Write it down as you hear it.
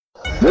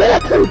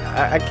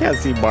I can't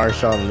see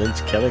Marshawn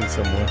Lynch killing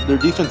someone. Their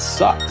defense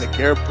sucks.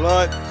 LeGarrette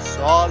Blunt,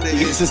 solid.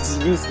 This is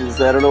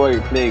useless. I don't know why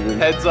you're playing.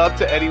 Heads up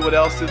to anyone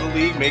else in the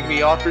league. Make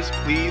me offers,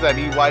 please. I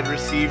need wide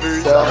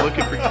receivers. I'm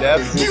looking for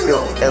depth.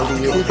 Ezekiel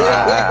Elliott.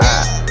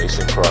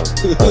 Mason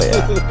Crosby. Oh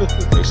yeah.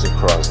 Mason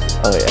Crosby.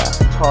 Oh yeah.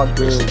 Todd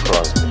Mason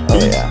Crosby. Oh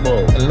yeah.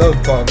 I love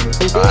Pablo.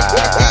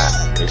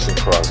 Mason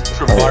Crosby.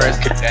 Travaris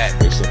Cadet.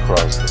 Mason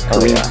Crosby.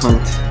 Oh yeah.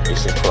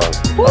 Mason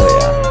Crosby. Oh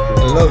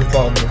yeah. I love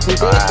Pablo.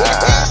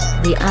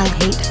 The I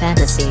Hate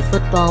Fantasy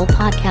Football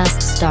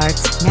podcast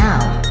starts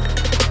now.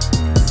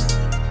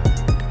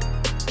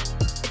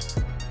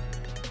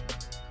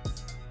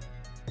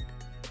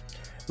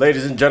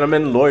 Ladies and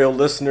gentlemen, loyal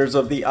listeners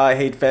of the I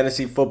Hate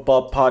Fantasy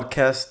Football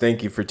podcast,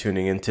 thank you for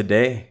tuning in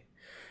today.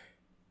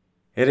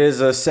 It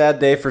is a sad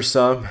day for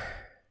some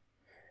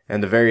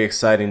and a very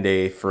exciting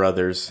day for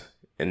others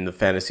in the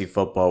fantasy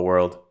football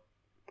world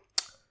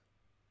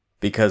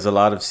because a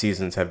lot of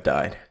seasons have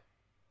died,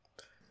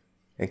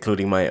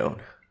 including my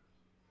own.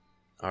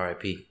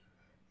 R.I.P.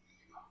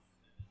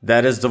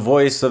 That is the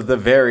voice of the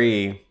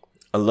very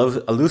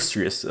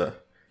illustrious. Did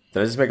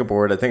I just make up a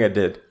word? I think I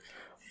did.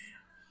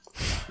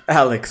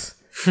 Alex.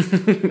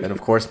 And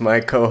of course, my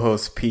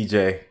co-host,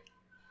 PJ.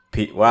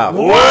 Wow.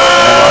 Whoa!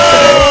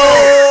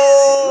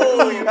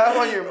 What you have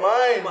on your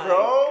mind,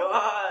 bro?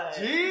 God.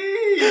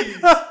 Jeez.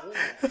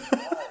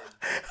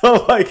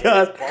 Oh my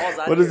god.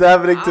 What is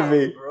happening to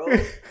me? Bro.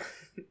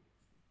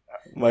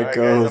 My Alright,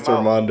 co-host, guys,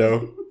 I'm out.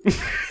 Armando.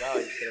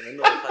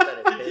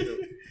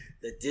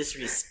 The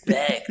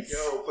disrespect.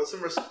 Yo, put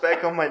some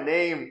respect on my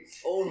name.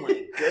 Oh my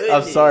goodness.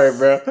 I'm sorry,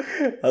 bro.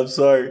 I'm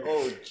sorry.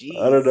 Oh jeez.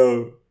 I don't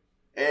know.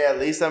 Hey, at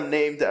least I'm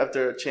named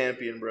after a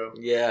champion, bro.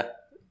 Yeah.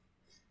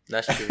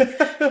 That's true.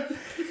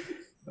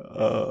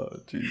 Oh,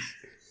 jeez.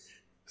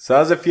 So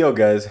how's it feel,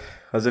 guys?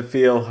 How's it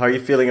feel? How are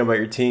you feeling about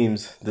your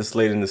teams this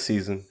late in the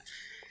season?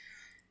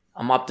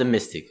 I'm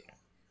optimistic.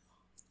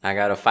 I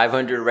got a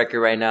 500 record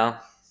right now.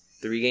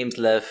 3 games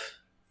left.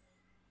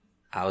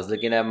 I was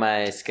looking at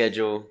my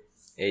schedule.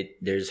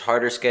 There's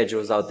harder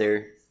schedules out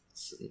there.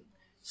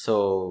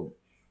 So,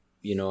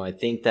 I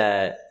think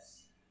that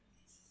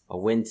a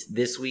win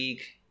this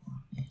week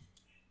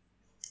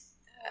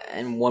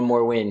and one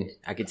more win.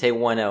 I could take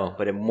 1-0,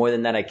 but more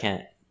than that, I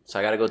can't. So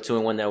I got to go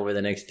 2-1 over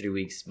the next 3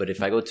 weeks. But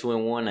if I go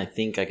 2-1, I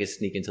think I could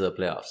sneak into the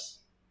playoffs.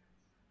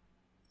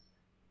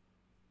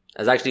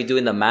 I was actually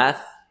doing the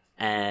math,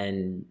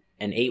 and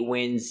 8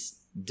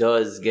 wins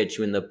does get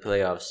you in the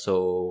playoffs.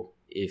 So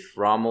if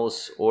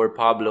Ramos or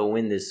Pablo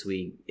win this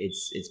week,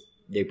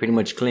 they pretty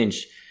much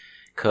clinch,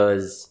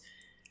 because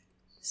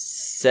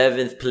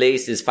 7th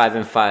place is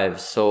 5-5.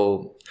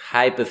 So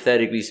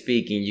hypothetically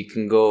speaking, you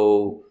can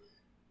go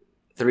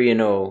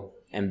 3-0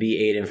 and be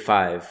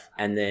 8-5,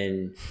 and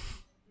then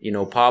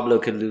Pablo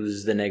could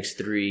lose the next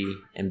 3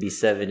 and be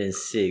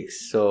 7-6.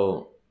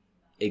 So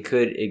it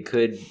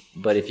could.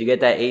 But if you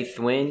get that 8th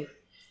win,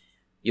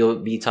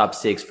 you'll be top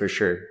 6 for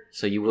sure.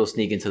 So you will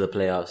sneak into the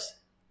playoffs.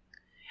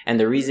 And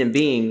the reason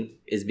being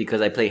is because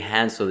I play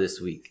Hansel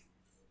this week,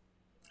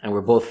 and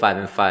we're both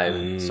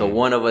 5-5. So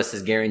one of us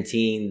is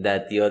guaranteeing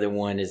that the other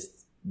one is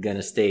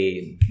gonna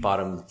stay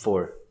bottom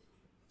 4.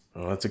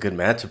 Oh, that's a good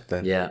matchup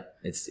then. Yeah,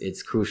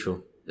 it's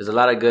crucial. There's a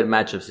lot of good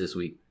matchups this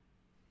week.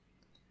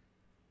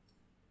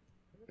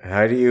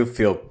 How do you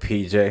feel,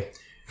 PJ?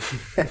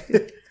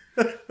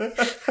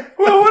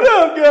 Well, what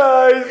up,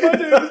 guys? My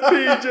name is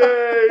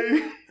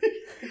PJ.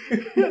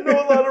 I know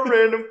a lot of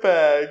random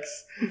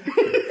facts.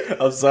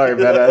 I'm sorry,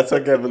 man. I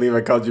still can't believe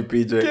I called you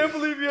PJ. Can't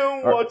believe you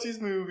don't watch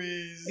these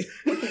movies.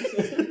 What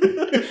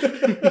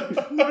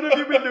have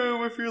you been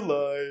doing with your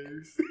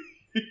life?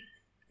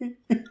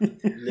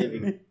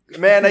 Living.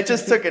 Man, I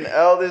just took an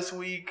L this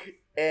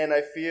week, and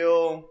I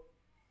feel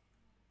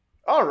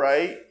all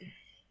right.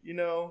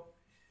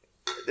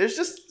 There's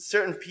just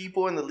certain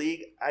people in the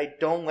league I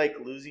don't like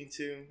losing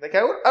to. Like,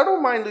 I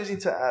don't mind losing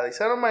to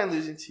Alex. I don't mind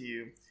losing to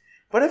you.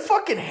 But I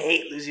fucking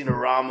hate losing to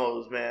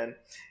Ramos, man.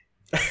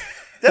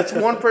 That's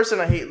one person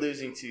I hate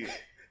losing to.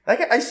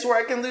 Like, I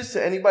swear I can lose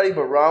to anybody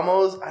but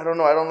Ramos. I don't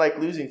know. I don't like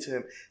losing to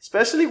him.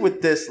 Especially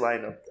with this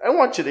lineup. I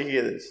want you to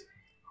hear this.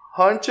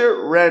 Hunter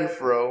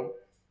Renfrow.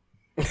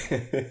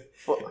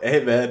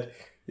 Hey, man.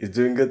 He's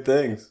doing good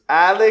things.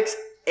 Alex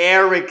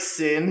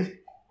Erickson.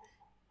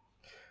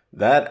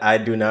 That I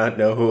do not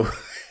know who.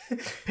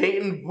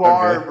 Peyton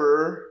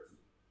Barber.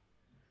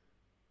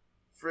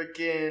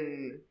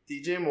 Freaking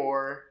DJ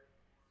Moore.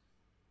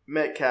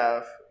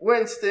 Metcalf.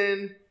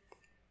 Winston.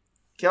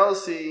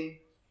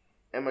 Kelsey.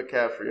 And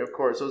McCaffrey. Of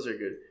course, those are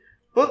good.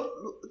 But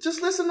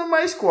just listen to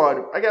my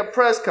squad. I got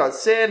Prescott,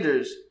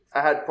 Sanders.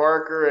 I had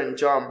Parker and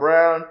John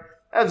Brown.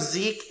 I have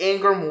Zeke,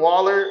 Ingram,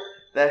 Waller,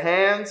 the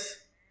hands.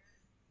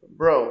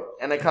 Bro,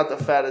 and I caught the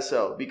fattest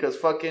L because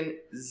fucking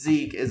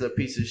Zeke is a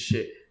piece of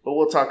shit. But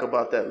we'll talk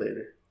about that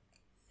later.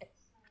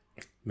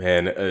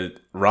 Man,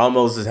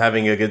 Ramos is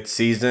having a good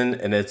season,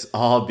 and it's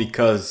all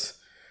because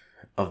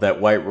of that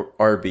white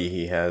RB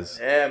he has.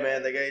 Yeah,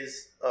 man, the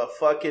guy's a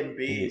fucking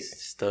beast.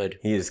 Stud.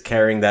 He is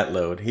carrying that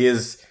load. He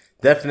is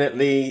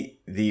Definitely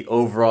the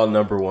overall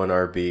number one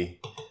RB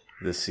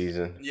this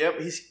season,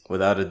 Yep,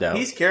 without a doubt.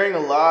 he's carrying a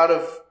lot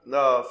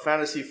of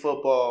fantasy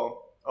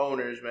football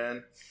owners,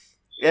 man.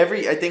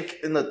 I think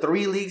in the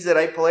 3 leagues that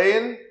I play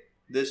in,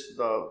 this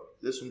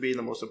one being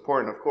the most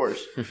important, of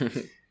course.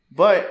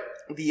 But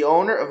the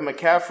owner of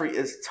McCaffrey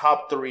is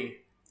top 3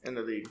 in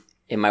the league.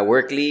 In my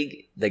work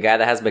league, the guy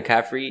that has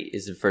McCaffrey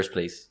is in first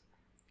place.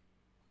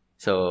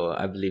 So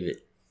I believe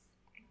it.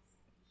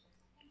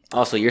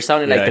 Also, you're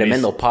sounding like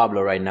Tremendo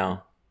Pablo right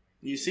now.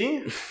 You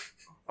see?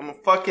 I'm a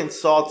fucking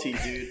salty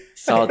dude.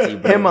 Salty,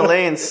 bro.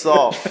 Himalayan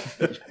salt.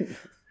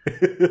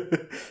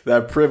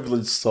 That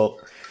privileged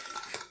salt.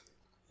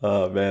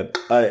 Oh man,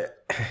 I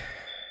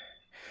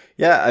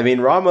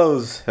mean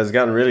Ramos has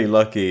gotten really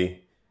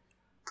lucky.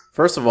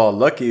 First of all,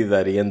 lucky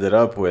that he ended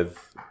up with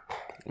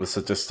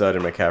such a stud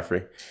in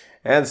McCaffrey,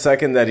 and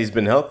second that he's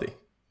been healthy.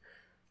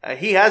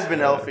 He has been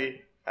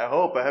healthy. I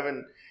hope. I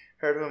haven't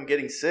heard of him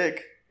getting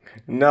sick.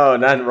 No,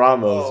 not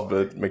Ramos,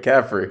 but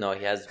McCaffrey. No,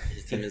 his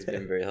team has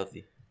been very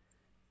healthy.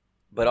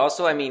 But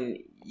also, I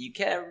mean, you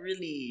can't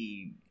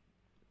really.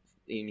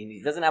 I mean,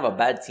 he doesn't have a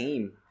bad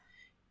team.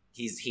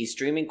 He's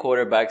streaming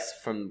quarterbacks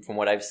from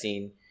what I've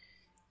seen,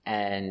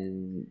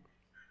 and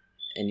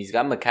he's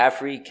got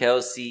McCaffrey,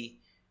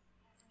 Kelsey,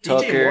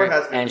 Tucker,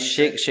 and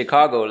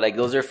Chicago. Like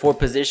those are 4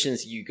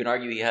 positions you can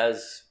argue he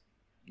has.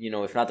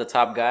 If not the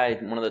top guy,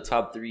 one of the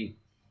top 3.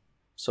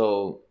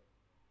 So,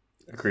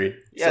 Agreed.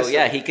 Yeah, so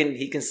yeah, he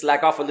can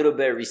slack off a little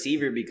bit at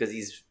receiver because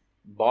he's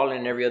balling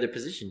in every other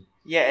position.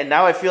 Yeah, and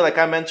now I feel like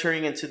I'm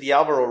entering into the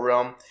Alvaro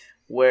realm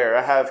where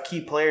I have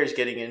key players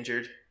getting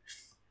injured.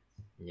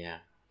 Yeah.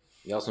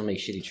 You also make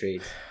shitty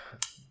trades.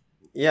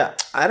 Yeah,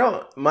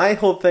 my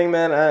whole thing,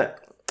 man,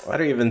 I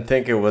don't even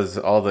think it was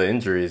all the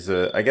injuries.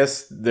 I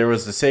guess there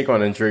was the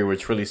Saquon injury,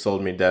 which really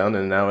sold me down,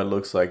 and now it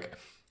looks like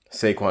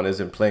Saquon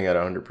isn't playing at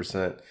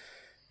 100%.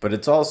 But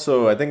it's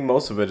also, I think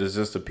most of it is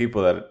just the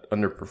people that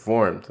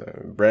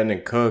underperformed.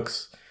 Brandon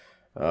Cooks,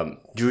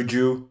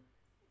 Juju,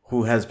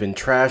 who has been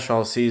trash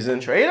all season.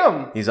 Trade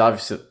him. He's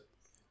obviously...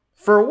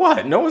 For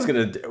what? No one's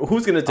going to...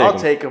 Who's going to take him? I'll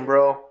take him,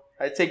 bro.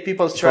 I take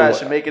people's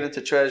trash and make it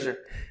into treasure.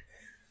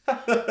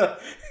 That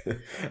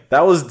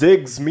was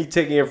Diggs, me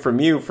taking it from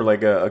you for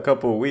like a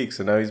couple of weeks,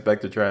 and now he's back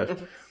to trash.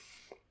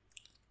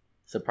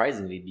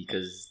 Surprisingly,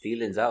 because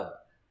Thielen's out.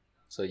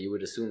 So you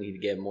would assume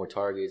he'd get more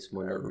targets,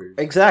 more numbers.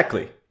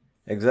 Exactly.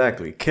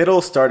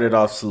 Kittle started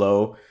off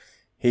slow.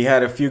 He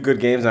had a few good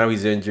games, now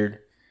he's injured.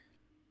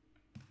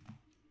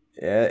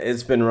 Yeah,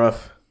 it's been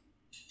rough.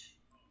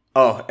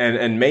 Oh,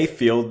 and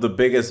Mayfield, the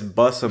biggest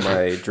bust of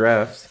my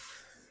draft.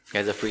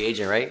 Guy's a free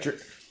agent, right?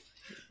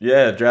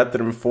 Yeah,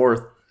 drafted him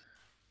 4th.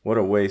 What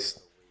a waste.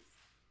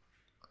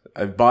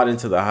 I bought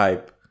into the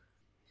hype.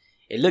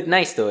 It looked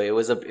nice though. It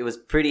was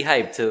pretty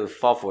hype to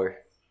fall for.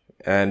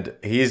 And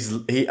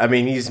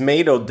he's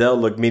made Odell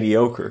look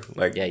mediocre.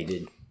 Like, yeah, he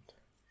did.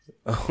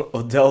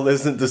 Odell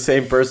isn't the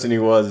same person he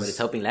was. But it's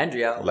helping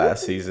Landry out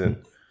last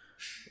season.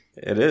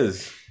 It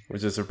is,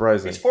 which is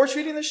surprising. He's force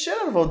feeding the shit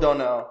out of Odell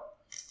now.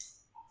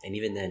 And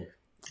even then.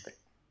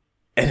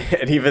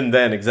 And even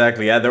then,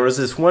 exactly. Yeah, there was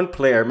this one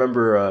play, I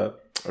remember, or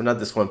not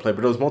this one play,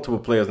 but there was multiple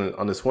players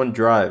on this one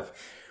drive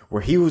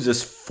where he was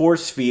just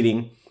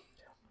force-feeding.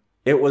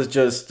 It was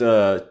just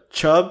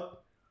Chubb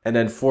and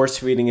then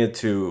force-feeding it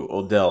to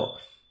Odell.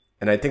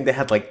 And I think they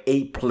had like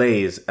 8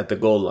 plays at the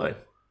goal line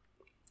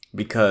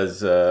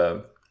because...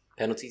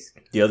 penalties?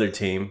 The other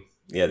team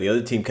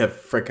kept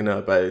freaking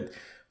up.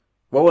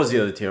 What was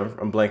the other team?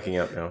 I'm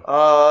blanking out now.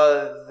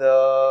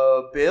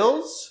 The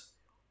Bills?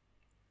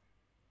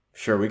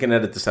 Sure, we can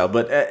edit this out,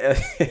 but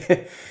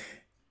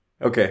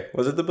okay,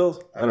 was it the Bills?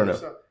 I don't know.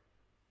 So.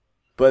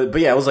 But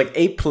yeah, it was like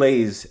 8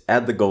 plays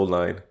at the goal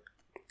line,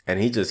 and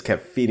he just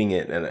kept feeding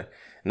it, and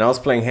I was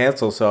playing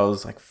Hansel, so I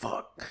was like,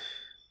 "Fuck,"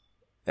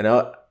 and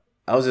I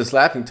was just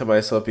laughing to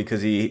myself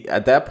because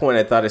at that point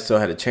I thought I still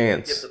had a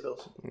chance,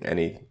 and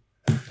he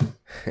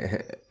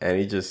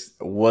just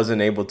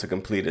wasn't able to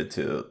complete it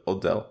to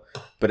Odell.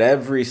 But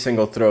every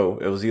single throw,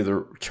 it was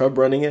either Chubb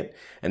running it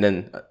and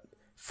then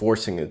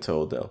forcing it to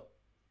Odell.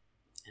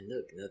 And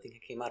look, nothing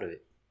came out of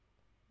it.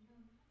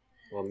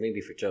 Well,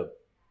 maybe for Chubb.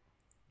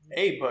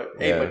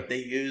 But they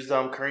used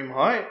Kareem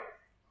Hunt.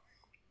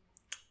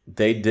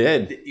 They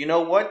did. You know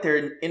what?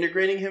 They're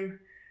integrating him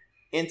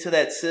into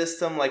that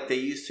system like they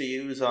used to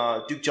use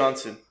Duke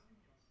Johnson.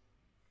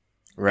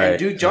 Right. And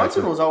Duke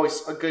Johnson was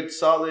always a good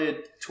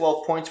solid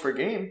 12 points per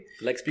game.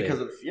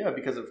 Because of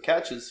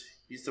catches.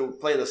 He used to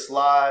play the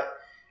slot.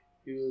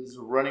 He was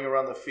running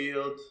around the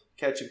field,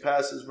 catching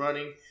passes,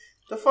 running.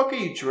 The fuck are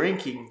you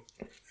drinking?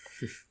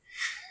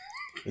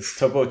 It's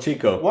Topo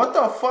Chico. What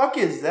the fuck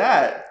is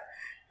that?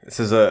 This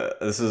is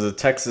a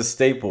Texas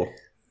staple.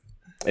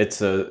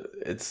 It's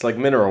like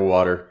mineral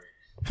water.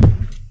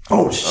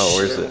 Oh shit!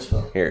 Where's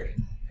it? Here,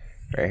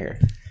 right here.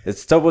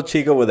 It's Topo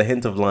Chico with a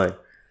hint of lime.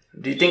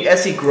 Do you think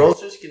Essie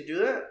Grocers can do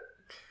that?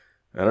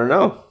 I don't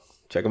know.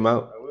 Check them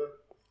out. I will.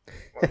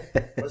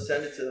 Let's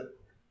send it to them.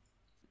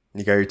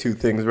 You got your 2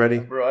 things ready?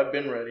 Bro, I've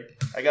been ready.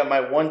 I got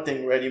my one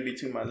thing ready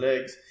between my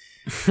legs.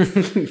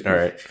 All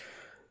right.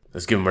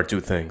 Let's give him our 2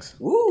 things.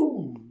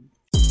 Woo!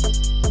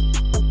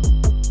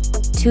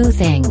 2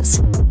 things.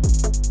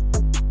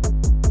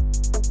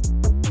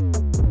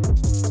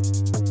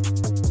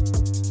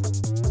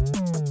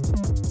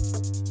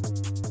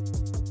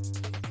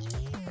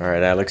 All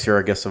right, Alex, you're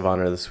our guest of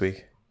honor this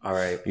week. All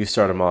right. You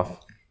start him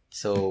off.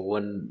 So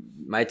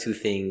my 2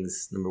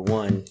 things. Number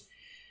 1,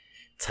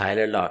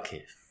 Tyler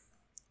Lockett.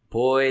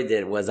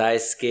 Boy, was I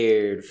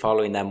scared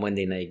following that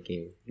Monday night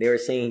game. They were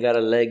saying he got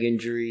a leg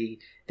injury.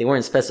 They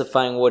weren't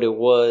specifying what it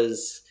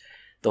was.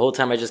 The whole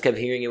time I just kept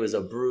hearing it was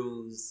a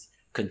bruise,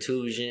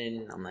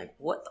 contusion. I'm like,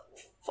 what the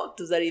fuck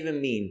does that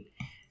even mean?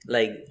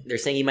 Like, they're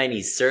saying he might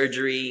need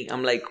surgery.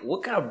 I'm like,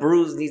 what kind of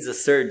bruise needs a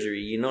surgery?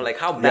 You know, like,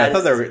 how bad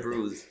is this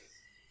bruise?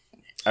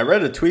 I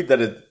read a tweet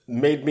that it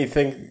made me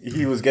think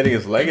he was getting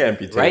his leg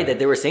amputated. Right, that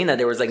they were saying that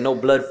there was like no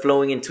blood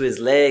flowing into his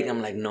leg.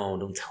 I'm like, no,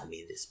 don't tell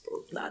me this,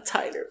 bro. Not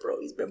Tyler, bro.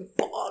 He's been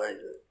balling.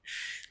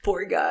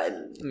 Poor guy.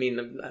 I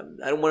mean,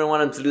 I don't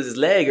want him to lose his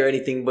leg or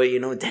anything, but, you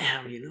know,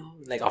 damn, you know,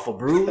 like off a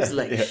bruise,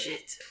 like, Yeah.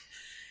 shit.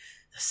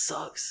 That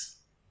sucks.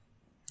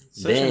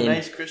 Such a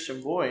nice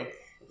Christian boy.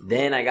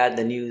 Then I got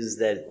the news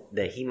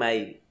that he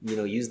might, you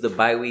know, use the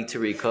bye week to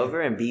recover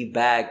and be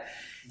back,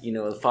 you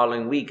know, the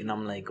following week. And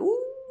I'm like,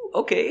 ooh,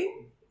 okay.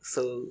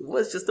 So it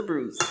was just a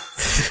bruise.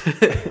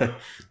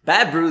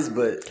 Bad bruise,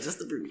 but just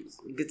a bruise.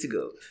 Good to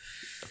go.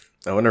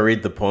 I want to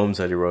read the poems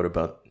that he wrote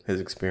about his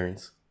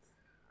experience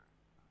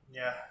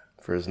Yeah.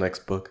 for his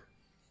next book.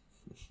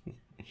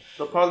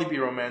 They'll probably be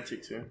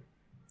romantic too.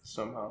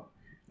 Somehow.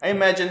 I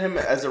imagine him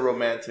as a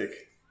romantic.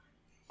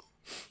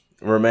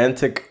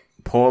 Romantic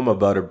poem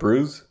about a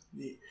bruise?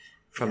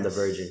 From the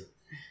Virgin.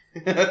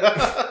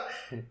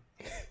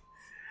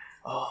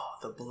 Oh,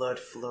 the blood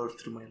flowed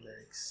through my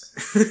legs.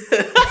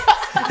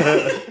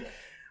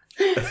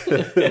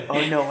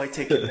 Oh no, I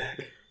take it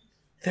back.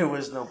 There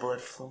was no blood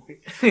flowing.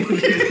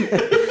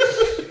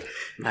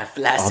 My All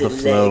flaccid the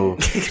flow.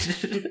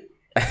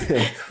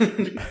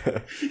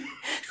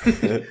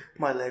 leg.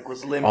 My leg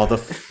was limp. All the...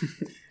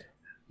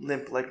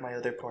 Limp like my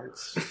other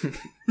parts.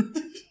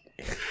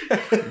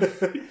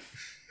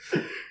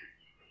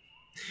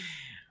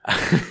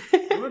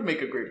 It would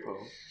make a great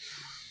poem.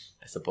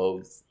 I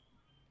suppose.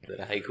 Is that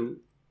a haiku?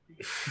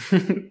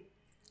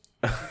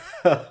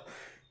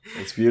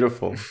 It's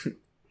beautiful.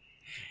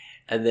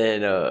 And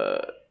then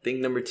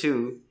thing number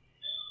 2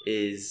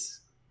 is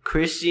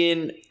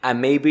Christian, I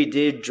maybe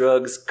did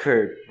drugs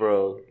Kirk,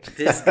 bro.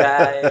 This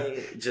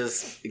guy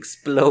just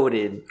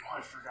exploded. Oh,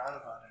 I forgot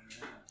about it,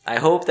 man. I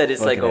hope that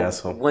it's Fucking like a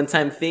asshole.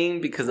 one-time thing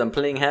because I'm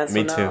playing Hansel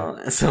Me now.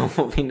 So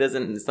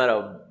it's not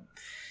a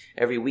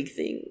every week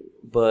thing.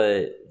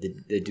 But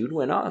the dude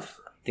went off.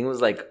 I think it was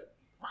like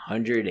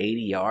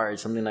 180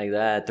 yards, something like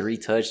that. 3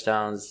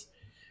 touchdowns.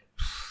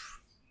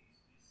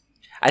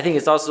 I think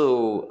it's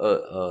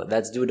also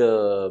that's due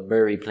to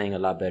Murray playing a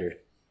lot better.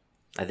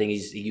 I think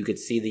you could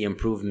see the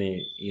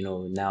improvement, you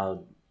know,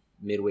 now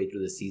midway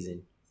through the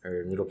season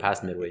or a little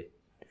past midway.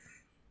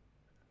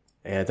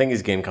 Yeah, I think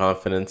he's gained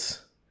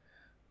confidence.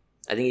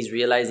 I think he's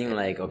realizing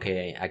like,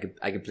 okay,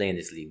 I could play in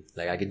this league.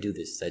 Like I could do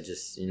this. I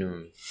just, you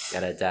know,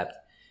 gotta adapt.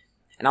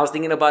 And I was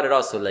thinking about it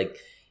also, like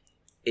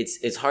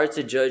it's hard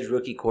to judge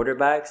rookie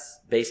quarterbacks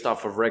based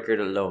off of record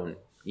alone,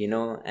 you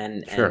know?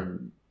 And Sure.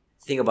 and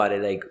think about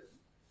it, like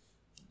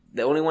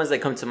the only ones that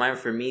come to mind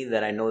for me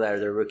that I know that are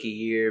their rookie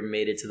year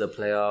made it to the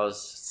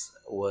playoffs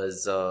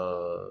was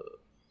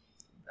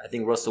I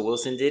think Russell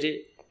Wilson did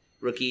it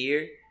rookie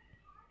year,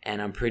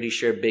 and I'm pretty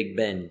sure Big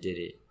Ben did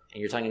it. And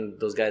you're talking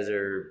those guys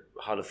are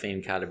Hall of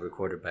Fame caliber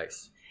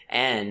quarterbacks,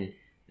 and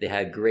they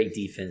had great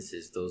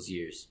defenses those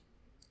years.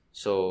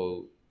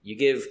 So you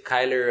give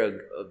Kyler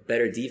a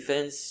better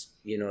defense,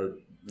 you know,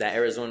 that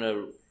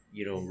Arizona,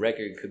 you know,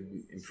 record could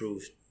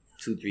improve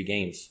 2-3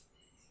 games.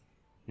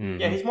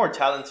 Mm-hmm. Yeah, he's more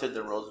talented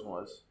than Rosen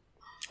was.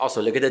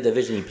 Also, look at the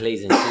division he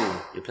plays in, too.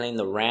 You're playing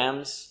the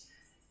Rams,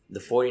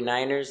 the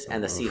 49ers,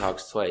 and the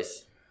Seahawks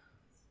twice.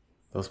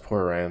 Those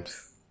poor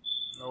Rams.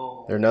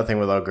 No. They're nothing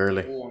without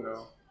Gurley. Oh,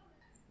 no.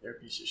 They're a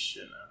piece of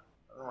shit now.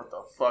 I don't know what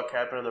the fuck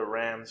happened to the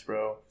Rams,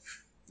 bro.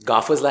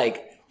 Goff was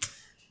like,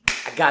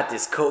 I got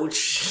this,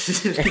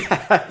 coach.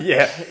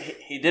 Yeah.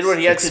 He did what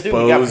he had to do.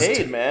 He got Exposed.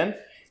 paid, man.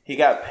 He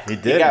got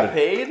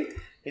paid.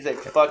 He's like,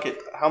 fuck it.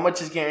 How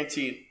much is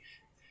guaranteed?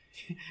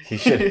 He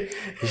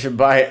should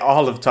buy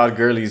all of Todd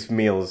Gurley's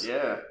meals.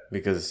 Yeah.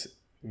 Because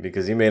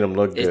he made him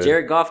look Is good.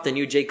 Jared Goff the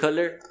new Jay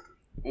Cutler?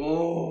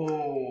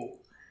 Oh.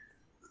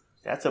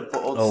 That's a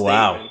bold Oh, statement.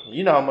 wow.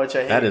 You know how much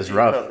I hate That is Jay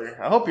rough. Cutler.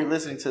 I hope you're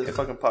listening to this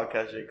fucking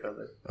podcast, Jay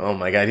Cutler. Oh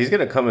my god, he's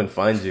gonna come and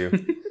find you.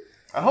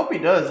 I hope he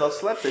does. I'll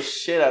slap the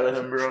shit out of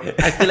him, bro.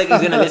 I feel like he's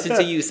going to listen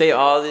to you say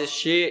all this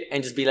shit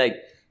and just be like,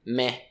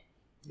 meh.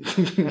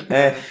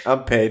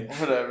 I'm paid.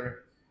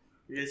 Whatever.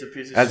 You guys a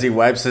piece of As shit. he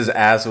wipes his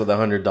ass with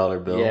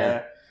 $100 bill.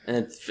 Yeah.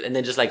 And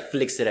then just like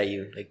flicks it at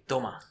you. Like,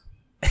 toma.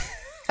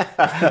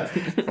 Fuck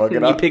it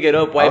You up. pick it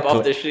up, wipe I'll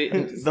off the shit.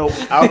 And just,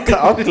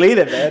 I'll clean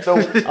it, man.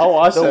 I'll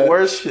wash The it.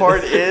 worst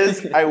part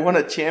is I won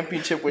a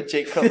championship with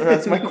Jay Cutler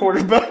as my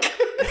quarterback.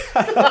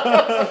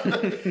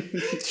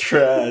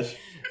 Trash.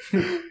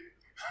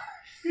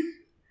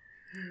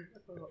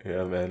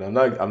 Yeah, man. I'm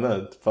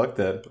not. Fuck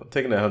that. I'm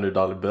taking that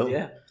 $100 bill.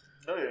 Yeah.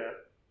 Oh yeah.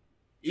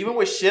 Even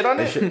with shit on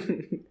it.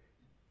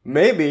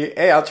 Maybe.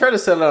 Hey, I'll try to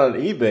sell it on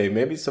eBay.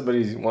 Maybe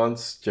somebody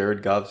wants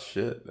Jared Goff's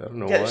shit. I don't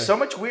know Yeah, why. there's so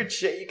much weird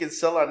shit you can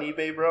sell on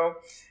eBay, bro.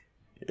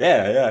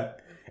 Yeah.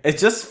 It's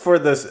just for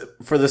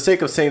the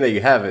sake of saying that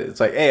you have it. It's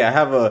like, hey, I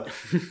have a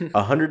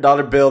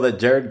 $100 bill that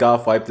Jared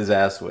Goff wiped his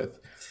ass with.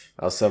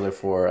 I'll sell it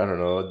for, I don't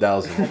know,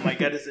 $1,000. Oh my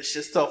god, is this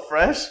shit still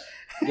fresh?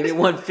 Give me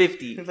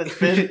 150. That's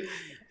been.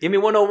 Give me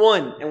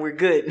 101 and we're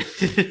good.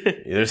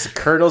 There's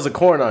kernels of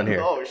corn on here.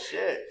 Oh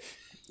shit.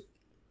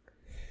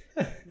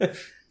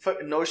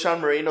 Fucking no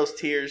Sean Moreno's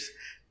tears.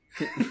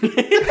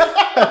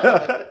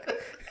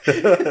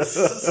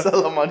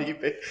 Sell them on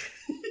eBay.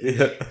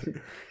 Yeah.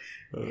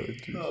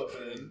 Oh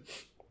man.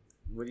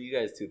 What do you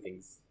guys two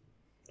things?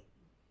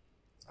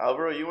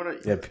 Alvaro, you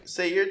want to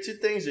say your 2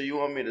 things, or you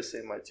want me to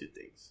say my 2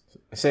 things?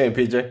 Same,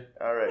 PJ.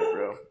 All right,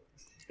 bro.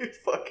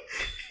 Fuck.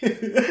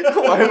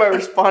 Why am I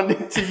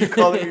responding to you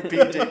calling me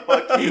PJ?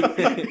 Fuck you.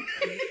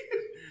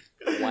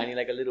 Whining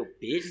like a little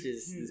bitch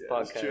this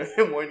That's true. podcast.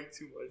 I'm whining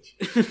too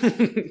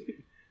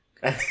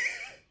much.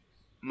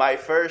 My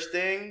first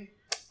thing,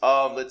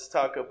 let's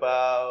talk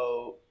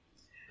about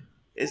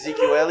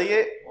Ezekiel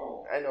Elliott.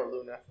 I know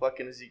Luna.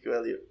 Fucking Ezekiel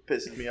Elliott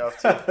pisses me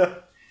off too.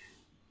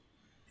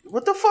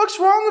 What the fuck's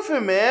wrong with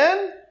him,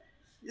 man?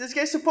 This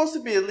guy's supposed to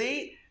be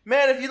elite.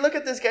 Man, if you look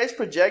at this guy's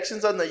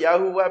projections on the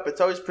Yahoo app,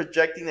 it's always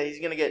projecting that he's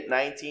going to get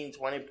 19,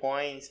 20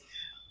 points.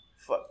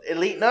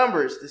 Elite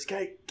numbers. This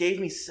guy gave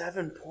me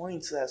 7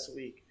 points last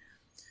week.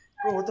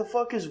 Bro, what the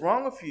fuck is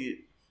wrong with you?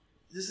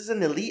 This is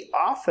an elite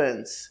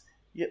offense.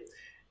 Yeah,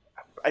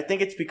 I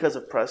think it's because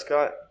of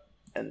Prescott,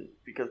 and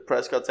because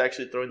Prescott's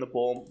actually throwing the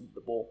ball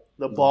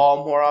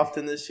more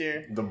often this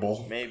year. The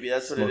bull. Maybe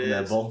that's what Smoking it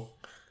that is. bull.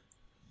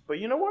 But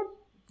you know what?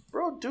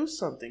 Bro, do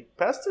something.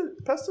 Pass to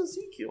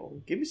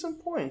Ezekiel. Give me some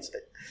points.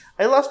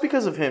 I lost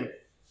because of him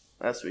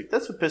last week.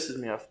 That's what pisses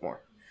me off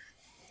more.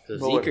 So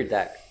But what- Zeke or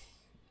Dak?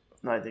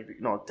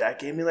 No, Dak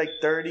gave me like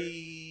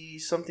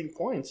 30-something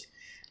points.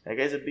 That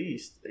guy's a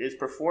beast. He's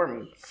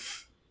performing.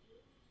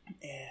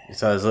 You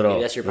saw his little.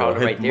 Maybe that's your little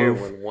problem hip right there.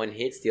 move. When one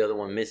hits, the other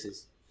one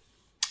misses.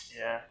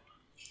 Yeah.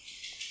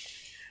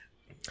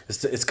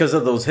 It's because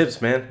of those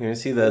hips, man. You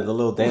see the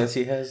little dance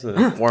he has,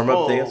 the warm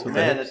up dance with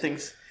man, the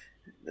hips.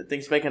 the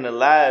thing's making it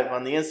live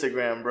on the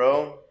Instagram,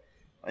 bro.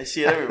 I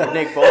see it everywhere.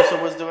 Nick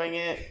Bosa was doing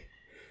it.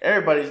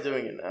 Everybody's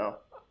doing it now.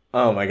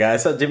 Oh my god, I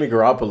saw Jimmy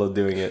Garoppolo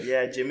doing it.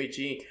 Yeah, Jimmy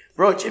G.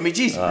 Bro, Jimmy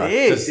G's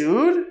big,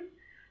 dude.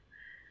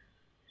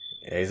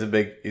 Yeah, he's a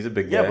big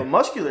Yeah, guy. but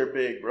muscular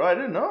big, bro. I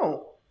didn't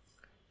know.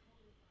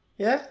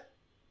 Yeah,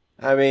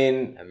 I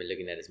mean, I've been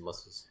looking at his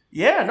muscles.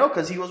 Yeah, no,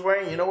 because he was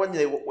wearing, you know, when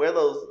they wear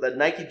that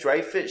Nike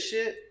Dry Fit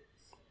shit?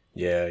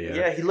 yeah.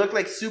 Yeah, he looked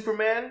like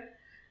Superman.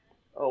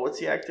 Oh, what's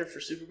the actor for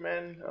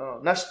Superman? Oh,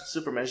 not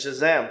Superman,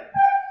 Shazam.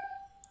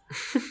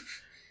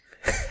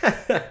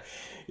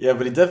 Yeah,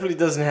 but he definitely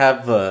doesn't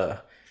have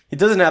the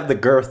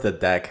girth that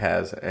Dak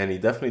has, and he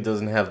definitely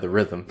doesn't have the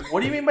rhythm. What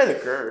do you mean by the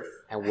girth?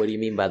 And what do you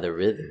mean by the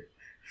rhythm?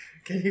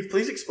 Can you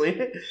please explain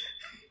it?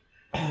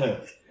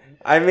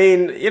 I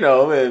mean, you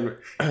know,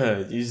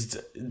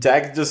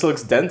 Dak just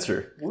looks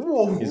denser.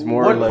 Ooh, He's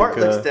more what like, part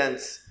looks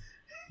dense?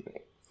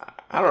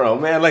 I don't know,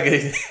 man. Like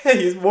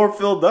he's more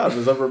filled up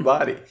his upper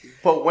body.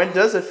 But when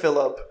does it fill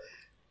up?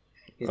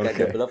 He's got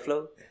Okay. good blood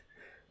flow.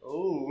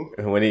 Ooh.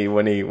 When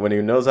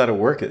he knows how to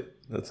work it.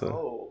 That's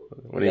Oh.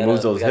 when he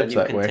moves those we got hips a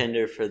new that way.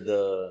 contender for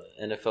the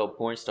NFL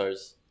porn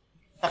stars.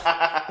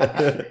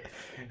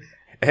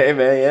 Hey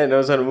man, yeah,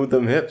 knows how to move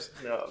them hips.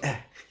 No.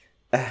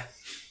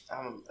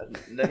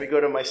 Let me go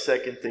to my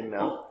second thing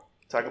now.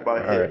 Talk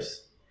about All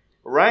hips.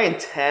 Ryan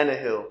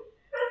Tannehill.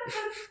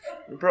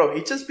 Bro,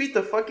 he just beat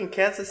the fucking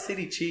Kansas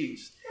City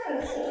Chiefs.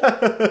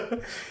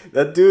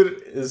 That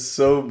dude is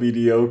so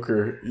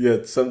mediocre,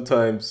 yet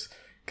sometimes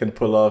can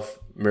pull off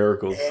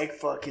miracles.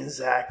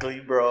 Exactly,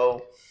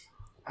 bro.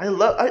 I don't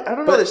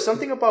know. But- There's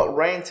something about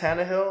Ryan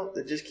Tannehill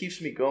that just keeps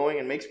me going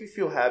and makes me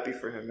feel happy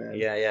for him, man.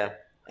 Yeah.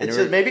 And It's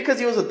just maybe because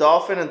he was a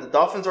Dolphin and the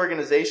Dolphins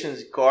organization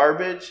is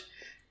garbage,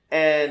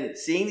 and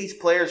seeing these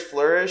players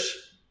flourish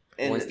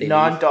Once they in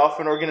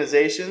non-Dolphin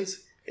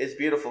organizations is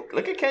beautiful.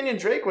 Look at Kenyon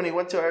Drake when he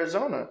went to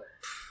Arizona.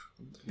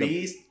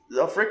 Beast.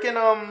 The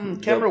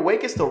freaking Cameron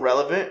Wake is still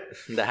relevant.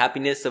 the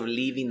happiness of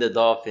leaving the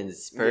Dolphins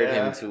spurred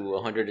Yeah. him to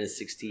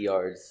 160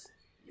 yards.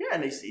 Yeah,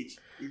 and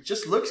he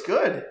just looks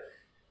good.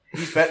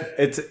 He's better.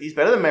 It's He's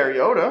better than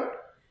Mariota.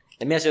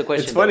 Let me ask you a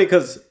question. it's funny though.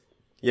 because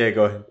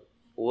go ahead.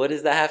 What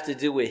does that have to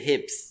do with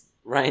hips,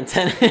 Ryan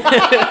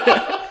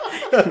Tannehill?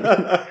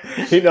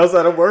 He knows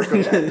how to work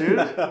them, Dude,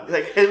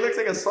 like he looks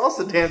like a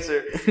salsa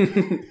dancer.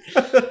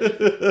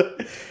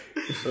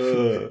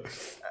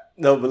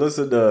 No, but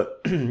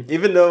listen,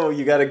 even though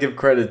you got to give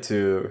credit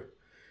to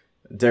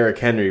Derrick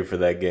Henry for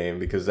that game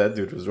because that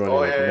dude was running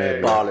like a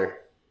man. Baller.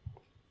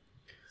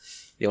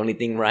 The only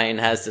thing Ryan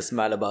has to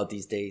smile about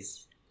these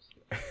days.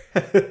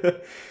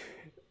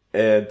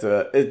 And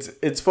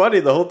it's funny.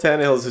 The whole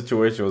Tannehill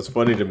situation was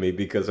funny to me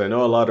because I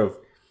know a lot of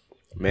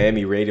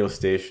Miami radio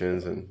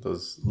stations and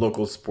those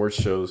local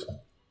sports shows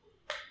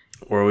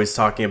we're always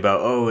talking about,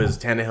 oh, is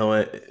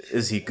Tannehill,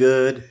 is he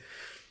good?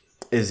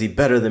 Is he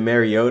better than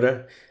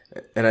Mariota?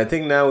 And I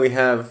think now we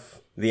have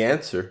the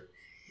answer.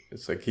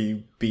 It's like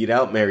he beat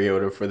out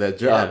Mariota for that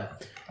job.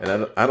 Yeah.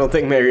 And I don't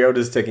think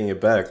Mariota's taking it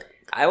back.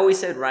 I always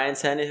said Ryan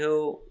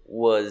Tannehill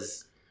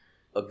was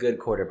a good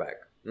quarterback.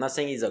 I'm not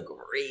saying he's a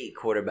great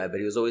quarterback,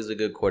 but he was always a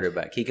good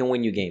quarterback. He can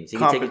win you games. He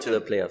can take you to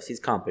the playoffs. He's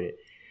competent.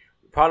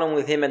 The problem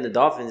with him and the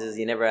Dolphins is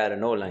he never had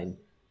an O-line.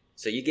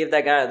 So you give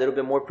that guy a little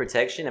bit more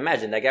protection.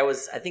 Imagine, that guy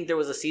I think there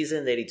was a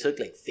season that he took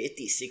like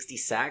 50, 60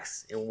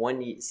 sacks in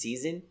one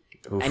season.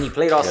 Oof, and he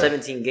played all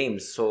 17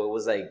 games. So it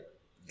was like,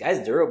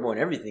 guy's durable and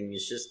everything.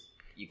 It's just,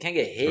 you can't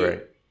get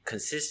hit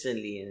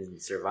consistently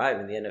and survive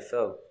in the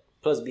NFL.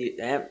 Plus be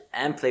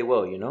and play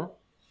well, you know?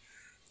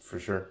 For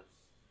sure.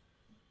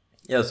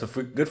 Yeah, so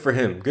good for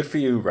him. Good for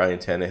you, Ryan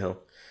Tannehill.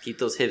 Keep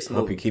those hips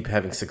moving. Hope you keep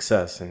having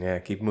success.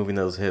 And keep moving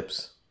those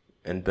hips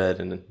in bed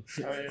and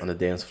on the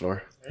dance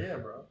floor. Yeah,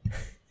 bro.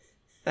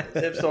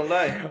 Hips don't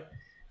lie.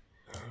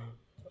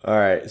 All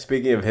right.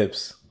 Speaking of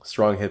hips,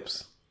 strong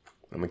hips.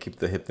 I'm going to keep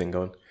the hip thing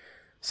going.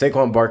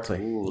 Saquon Barkley.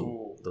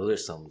 Ooh, those are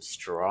some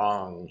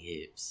strong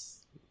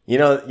hips. You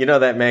know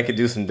that man could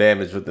do some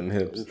damage with them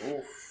hips.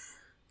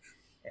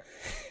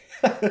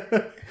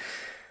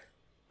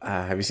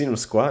 Have you seen him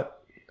squat?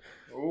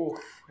 Ooh,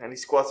 and he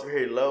squats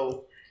very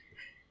low.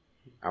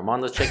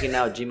 Armando's checking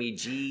out Jimmy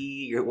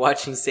G. You're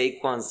watching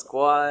Saquon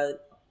squat.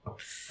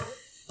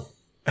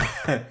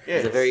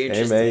 It's a very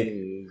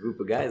interesting group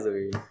of guys over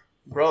here.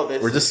 Bro,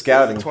 we're just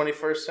scouting. This is the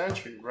 21st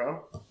century,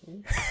 bro.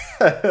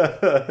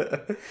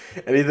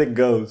 Anything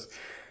goes.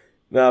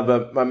 No,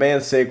 but my man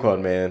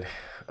Saquon, man,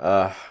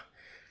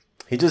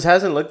 he just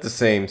hasn't looked the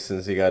same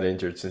since he got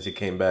injured, since he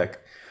came back.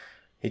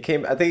 I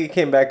think he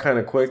came back kind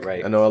of quick.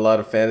 Right. I know a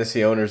lot of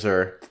fantasy owners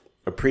are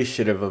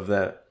appreciative of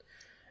that.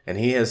 And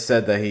he has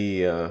said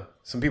that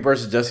some people are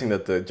suggesting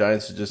that the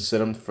Giants should just sit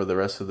him for the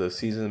rest of the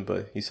season,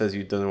 but he says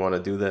he doesn't want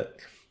to do that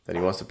he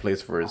wants to play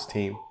for his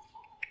team.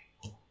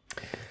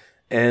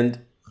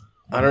 And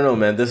I don't know,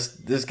 man,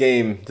 this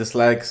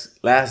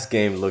last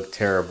game looked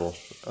terrible.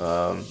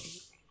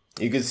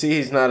 You can see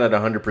he's not at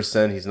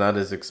 100%. He's not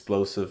as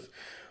explosive.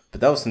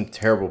 But that was some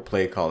terrible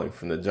play calling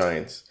from the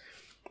Giants.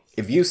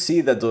 If you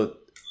see that the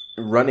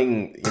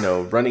running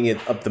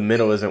it up the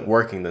middle isn't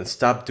working, then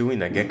stop doing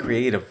that. Get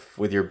creative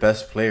with your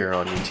best player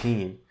on your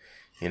team.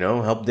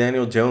 Help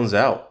Daniel Jones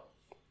out.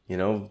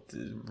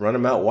 Run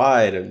him out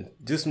wide and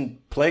do some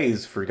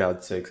plays, for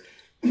God's sakes.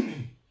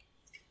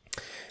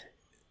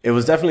 It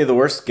was definitely the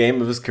worst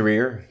game of his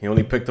career. He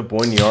only picked up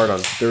 1 yard on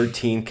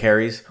 13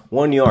 carries.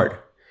 1 yard.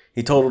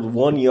 He totaled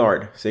 1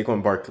 yard,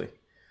 Saquon Barkley.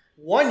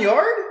 1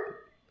 yard?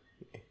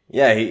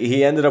 Yeah,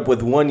 he ended up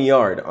with 1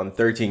 yard on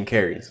 13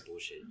 carries.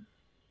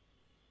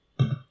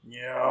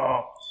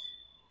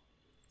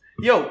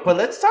 Yo, but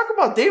let's talk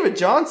about David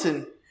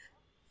Johnson.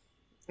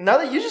 Now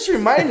that you just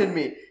reminded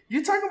me,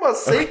 you talking about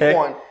Saquon.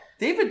 Okay.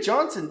 David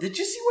Johnson, did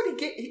you see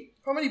what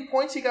how many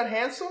points he got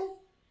handsome?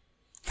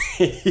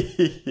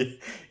 I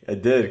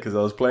did, because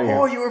I was playing him.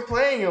 Oh, you were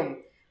playing him.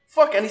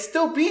 Fuck, and he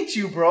still beat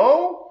you,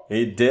 bro.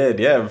 He did,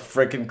 yeah.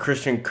 Freaking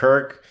Christian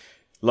Kirk,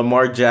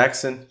 Lamar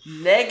Jackson.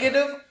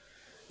 Negative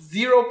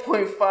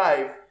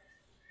 0.5.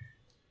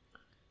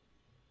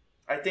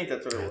 I think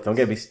that's what it was. Don't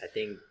get me. I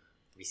think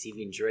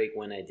receiving Drake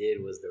when I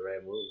did was the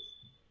right move.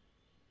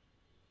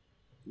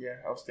 Yeah,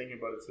 I was thinking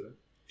about it today.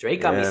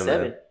 Drake got me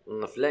 7 on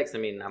the flex. I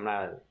mean, I'm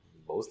not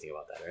boasting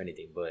about that or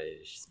anything, but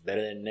it's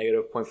better than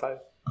negative 0.5.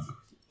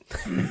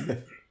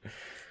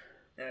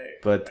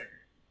 But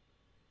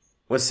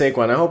with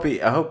Saquon, I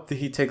hope that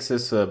he takes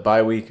this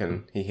bye week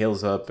and he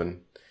heals up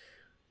and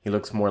he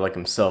looks more like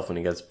himself when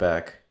he gets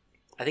back.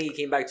 I think he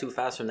came back too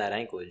fast from that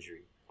ankle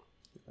injury.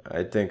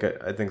 I think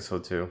so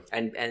too.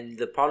 And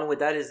the problem with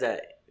that is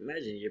that,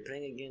 imagine you're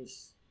playing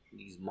against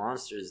these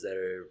monsters that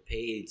are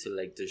paid to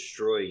like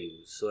destroy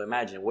you. So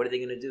imagine, what are they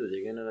gonna do?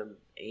 They're gonna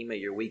aim at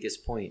your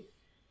weakest point.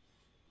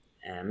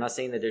 And I'm not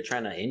saying that they're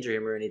trying to injure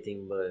him or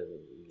anything, but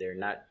they're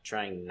not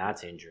trying not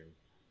to injure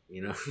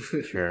him.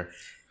 Sure.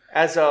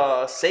 As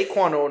a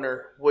Saquon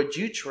owner, would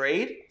you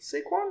trade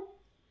Saquon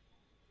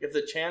if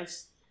the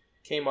chance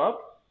came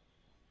up?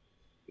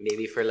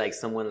 Maybe for like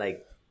someone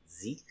like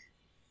Zeke.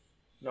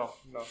 No.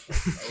 Whoa,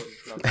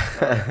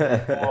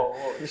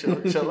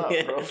 chill out,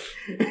 bro.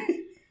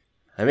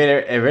 I mean,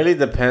 it really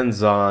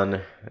depends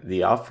on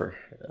the offer.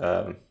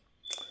 Right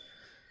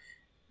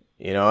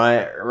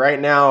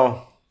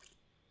now,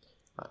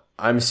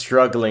 I'm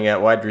struggling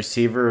at wide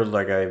receiver.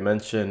 Like I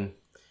mentioned,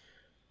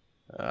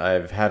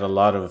 I've had a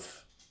lot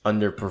of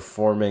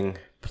underperforming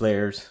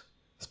players,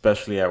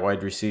 especially at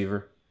wide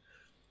receiver.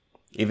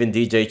 Even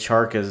DJ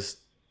Chark has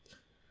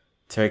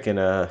taken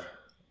a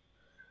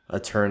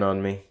turn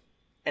on me.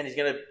 And he's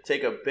going to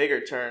take a bigger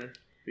turn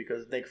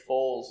because Nick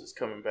Foles is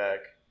coming back.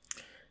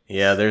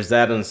 Yeah, there's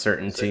that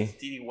uncertainty. It's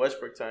D.D.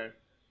 Westbrook time.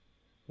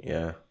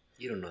 Yeah.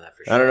 You don't know that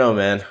for sure. I don't know,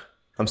 man.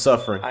 I'm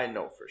suffering. I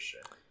know for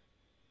sure.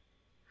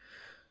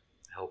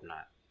 I hope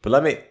not. But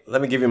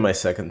let me give you my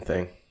second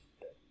thing.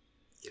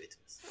 Give it to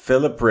us.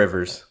 Phillip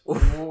Rivers.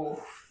 Ooh.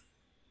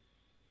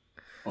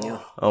 Yeah.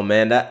 Oh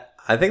man,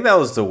 I think that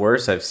was the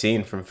worst I've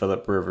seen from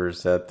Phillip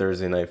Rivers that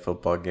Thursday night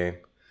football game.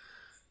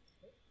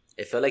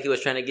 It felt like he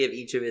was trying to give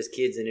each of his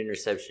kids an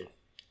interception.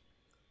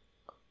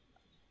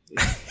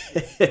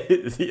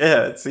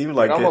 Yeah, it seemed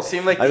like It almost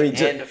seemed like the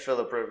ju- end of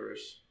Phillip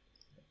Rivers.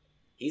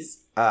 He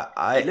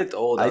I looked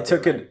old. I out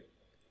took there, it. man.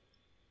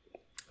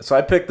 So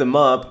I picked them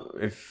up.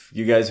 If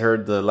you guys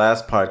heard the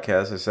last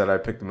podcast, I said I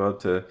picked them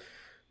up to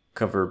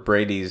cover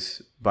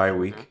Brady's bye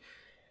week,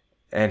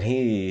 and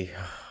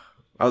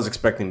I was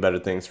expecting better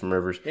things from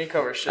Rivers. He didn't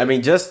cover shit. I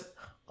mean, just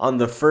on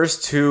the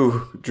first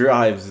two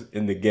drives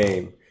in the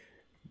game,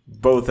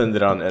 both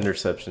ended on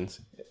interceptions.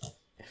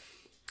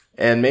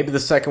 And maybe the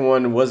second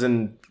one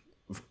wasn't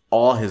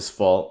all his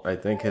fault. I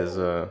think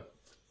the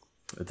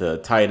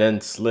tight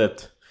end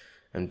slipped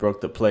and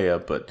broke the play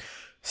up, but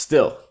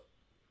still,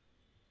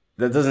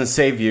 that doesn't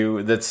save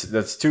you.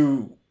 That's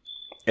two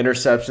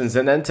interceptions,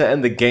 and then to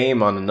end the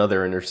game on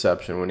another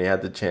interception when he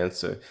had the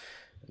chance to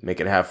make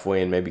it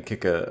halfway and maybe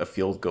kick a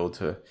field goal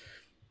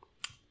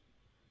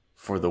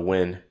for the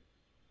win.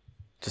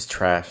 Just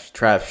trash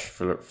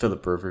for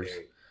Phillip Rivers.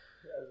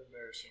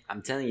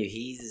 I'm telling you,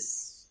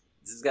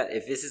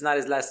 if this is not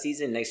his last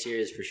season, next year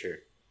is for sure.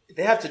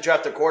 they have to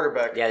draft a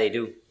quarterback. Yeah, they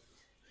do.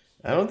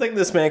 I don't think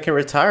this man can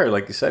retire.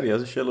 Like you said, he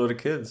has a shitload of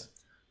kids.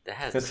 That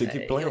has Guess he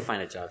keep playing. He'll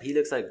find a job. He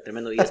looks like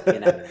tremendo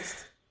ESPN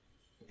analyst.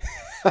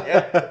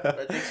 Yeah,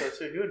 I think so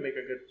too. He would make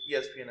a good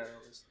ESPN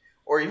analyst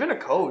or even a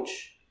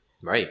coach.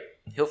 Right.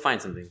 He'll find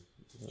something.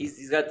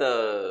 He's got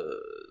the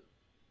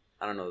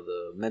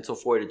mental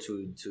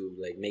fortitude to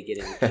like make it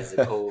in as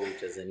a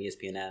coach, as an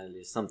ESPN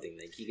analyst, something.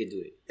 Like he could do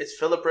it. Is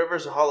Phillip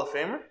Rivers a Hall of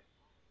Famer?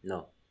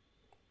 No.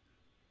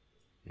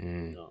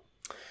 No.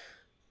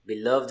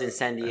 Beloved in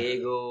San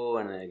Diego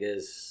and I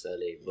guess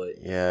LA,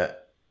 but Yeah,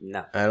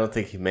 no. I don't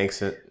think he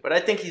makes it. But I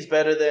think he's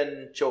better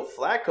than Joe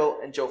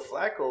Flacco, and Joe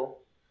Flacco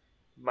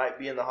might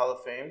be in the Hall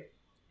of Fame.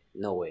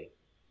 No way.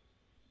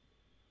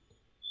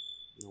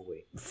 No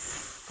way.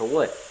 For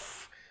what?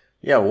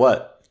 Yeah,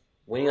 what?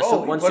 Winning a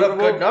Oh, he one put Super up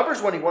Bowl? good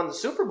numbers when he won the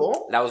Super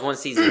Bowl. That was one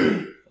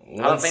season. Hall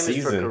One of Fame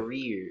is for season.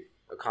 career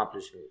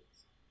accomplishment.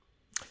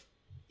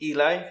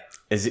 Eli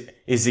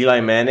Is Eli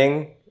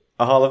Manning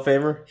a Hall of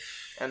Famer?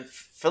 and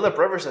Phillip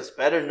Rivers has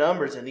better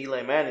numbers than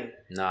Eli Manning.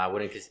 No, I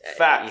wouldn't. Cause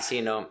Fact. You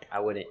see, no,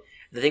 I wouldn't.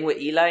 The thing with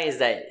Eli is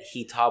that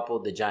he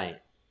toppled the Giant.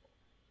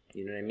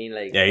 You know what I mean?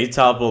 Like, Yeah, he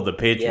toppled the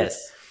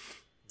Patriots.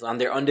 yes, on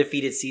their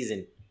undefeated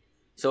season.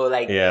 So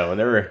like, Yeah,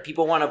 whenever.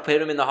 people want to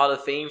put him in the Hall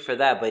of Fame for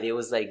that, but it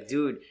was like,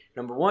 dude,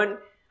 number one,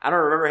 I don't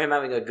remember him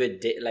having a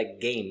good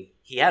game.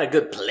 He had a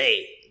good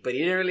play, but he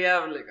didn't really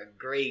have like a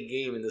great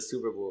game in the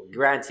Super Bowl.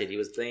 Granted, he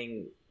was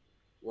playing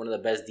one of the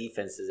best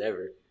defenses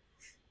ever,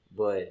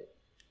 but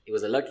it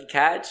was a lucky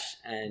catch,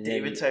 and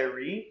David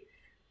Tyree.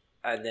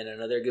 and then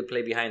another good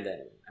play behind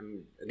that. I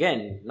mean,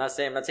 again,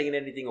 I'm not taking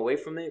anything away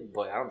from it,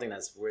 but I don't think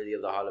that's worthy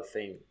of the Hall of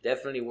Fame.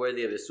 Definitely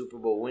worthy of a Super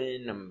Bowl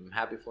win. I'm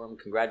happy for him,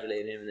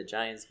 congratulating him and the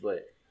Giants.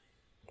 But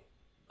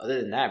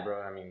other than that,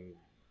 bro, I mean,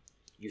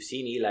 you've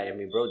seen Eli. I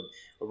mean, bro,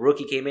 a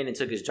rookie came in and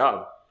took his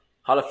job.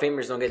 Hall of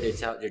Famers don't get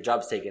their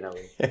jobs taken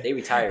away. They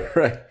retire.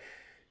 Right.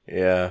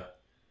 Yeah.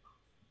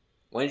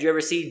 When did you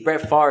ever see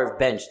Brett Favre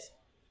benched?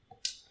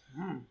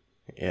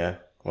 Yeah.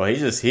 Well, he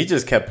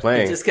just kept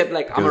playing. He just kept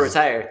like, I'm gonna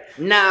retire.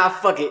 Nah,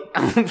 fuck it.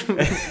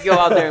 Go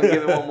out there and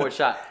give it one more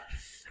shot.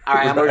 All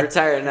right, I'm gonna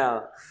retire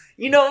now.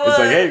 You know what? It's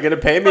like, hey, you're gonna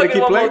pay me to Fuck it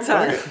keep one playing?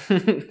 more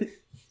Fuck it. time.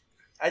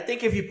 I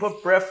think if you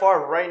put Brett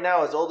Favre right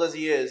now, as old as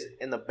he is,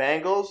 in the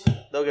Bengals,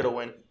 they'll get a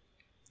win.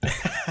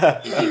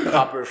 He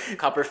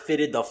copper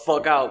fitted the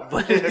fuck out,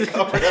 but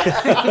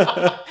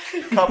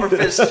Copper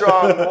fit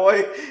strong,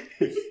 boy.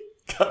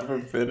 Copper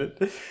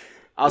fitted.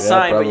 I'll Yeah,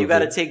 sign. But probably. you got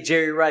to take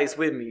Jerry Rice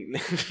with me.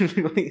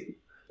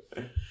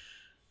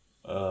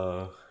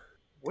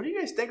 What do you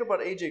guys think about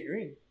AJ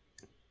Green?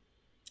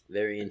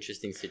 Very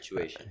interesting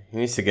situation. He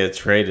needs to get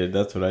traded.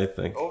 That's what I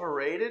think.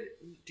 Overrated?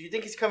 Do you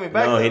think he's coming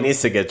back? No, he though?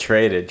 needs to get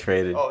traded.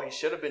 Oh, he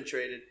should have been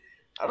traded.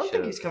 I don't think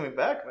should've. he's coming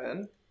back,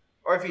 man.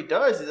 Or if he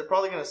does, they're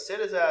probably going to sit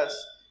his ass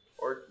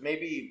or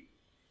maybe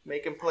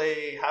make him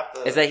play half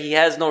the... It's that he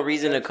has no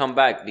reason to come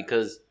back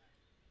because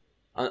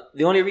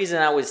the only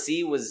reason I would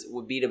see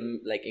would be to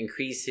like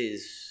increase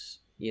his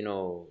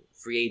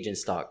free agent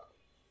stock.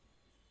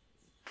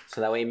 So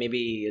that way,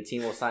 maybe a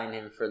team will sign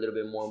him for a little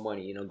bit more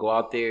money. Go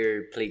out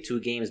there, play 2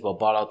 games, but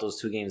ball out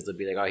those 2 games. They'll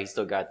be like, oh,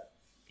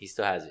 he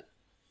still has it.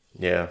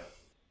 Yeah.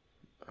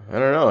 I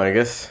don't know.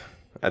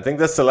 I think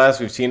that's the last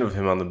we've seen of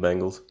him on the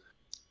Bengals.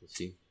 We'll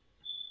see.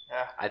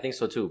 Yeah. I think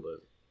so too,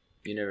 but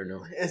you never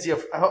know. Is he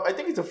I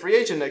think he's a free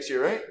agent next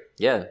year, right?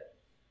 Yeah.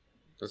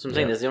 That's what I'm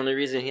saying. Yeah. That's the only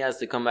reason he has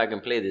to come back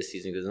and play this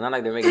season because it's not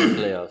like they're making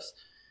the playoffs.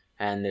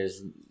 And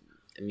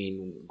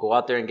go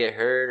out there and get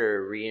hurt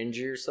or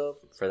re-injure yourself.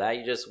 For that,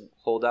 you just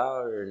hold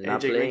out or not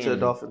AJ play. Green to the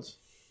Dolphins.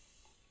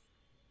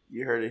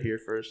 You heard it here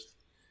first.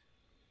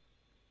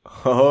 I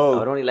Oh,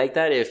 would only like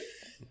that if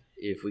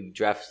we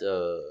draft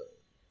Tua.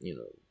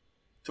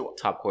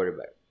 top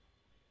quarterback.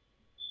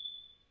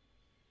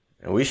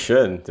 and we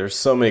should. There's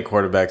so many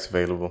quarterbacks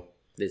available.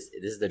 This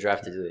is the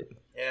draft to do it.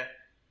 Yeah.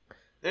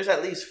 there's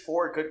at least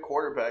 4 good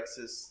quarterbacks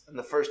in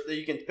the first that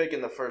you can pick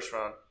in the first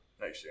round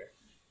next year,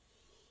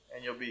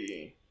 and you'll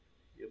be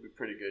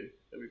pretty good.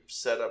 You'll be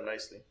set up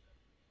nicely.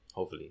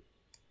 Hopefully.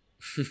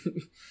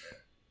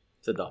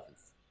 It's the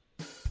Dolphins.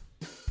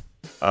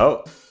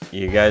 Oh,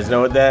 you guys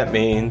know what that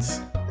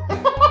means.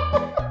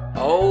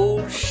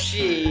 Oh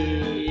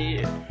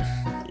shit!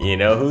 You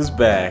know who's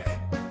back.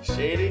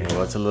 Shady. And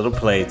what's a little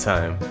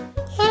playtime?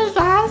 Hey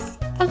guys,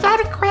 I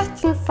got a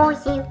question for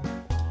you.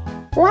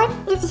 What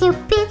is your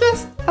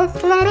biggest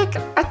athletic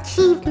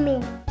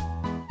achievement?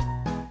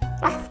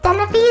 Hasta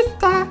la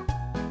vista.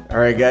 All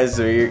right, guys.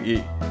 So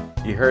you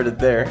heard it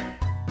there.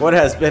 What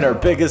has been our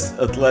biggest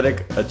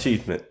athletic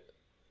achievement?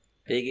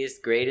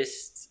 Biggest,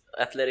 greatest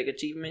athletic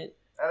achievement?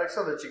 Alex,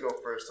 I'll let you go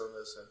first on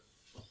this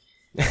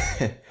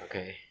one.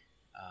 Okay.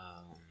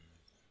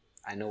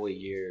 I know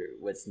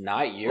what's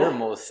not your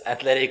most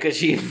athletic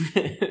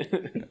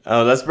achievement.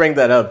 Oh, let's bring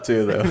that up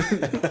too, though.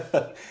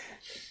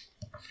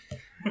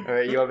 All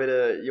right, you want me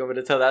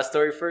to tell that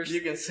story first?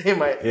 You can say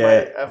my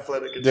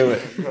athletic Do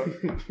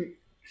achievement. it.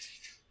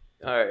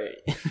 All right.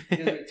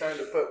 Gives me time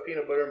to put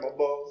peanut butter in my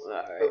balls. All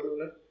right. For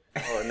Luna.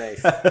 Oh,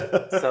 nice.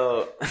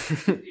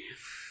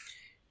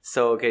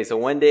 So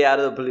one day out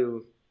of the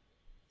blue,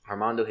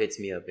 Armando hits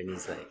me up and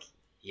he's like,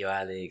 "Yo,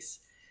 Alex,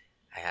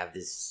 I have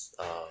this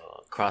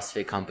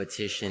CrossFit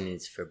competition.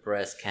 It's for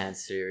breast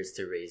cancer. It's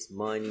to raise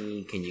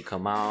money. Can you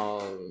come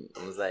out?"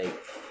 I was like,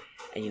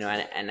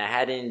 and I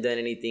hadn't done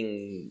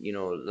anything,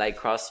 like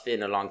CrossFit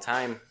in a long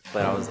time.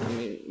 But a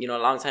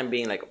long time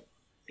being like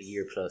a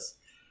year plus.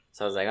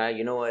 So I was like,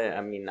 you know what?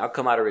 I mean, I'll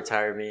come out of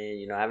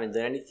retirement. I haven't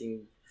done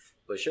anything,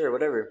 but sure,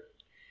 whatever.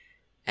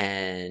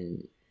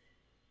 And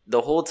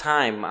the whole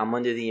time, I'm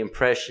under the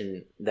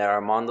impression that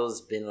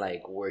Armando's been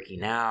like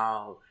working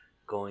out,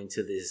 going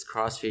to this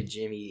CrossFit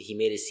gym. He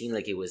made it seem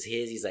like it was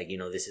his. He's like,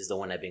 this is the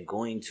one I've been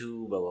going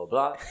to, blah, blah,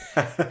 blah.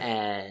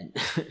 And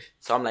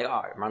so I'm like,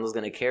 all right, Armando's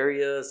going to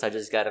carry us. I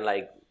just got to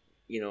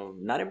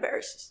not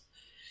embarrass us.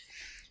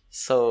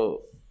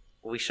 So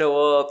we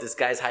show up. This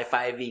guy's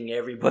high-fiving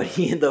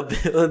everybody in the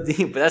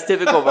building. But that's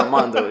typical of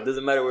Armando. It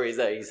doesn't matter where he's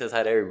at. He says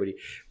hi to everybody.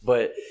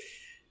 But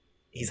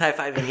he's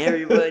high-fiving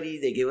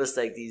everybody. They give us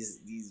like these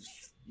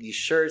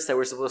shirts that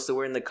we're supposed to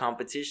wear in the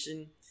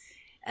competition.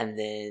 And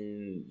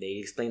then they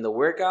explain the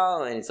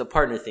workout, and it's a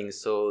partner thing.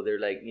 So they're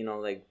like,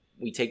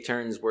 we take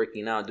turns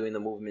working out, doing the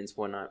movements,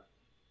 whatnot.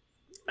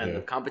 And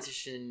the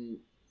competition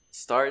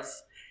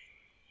starts,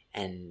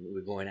 and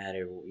we're going at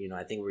it.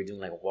 I think we're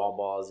doing like wall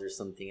balls or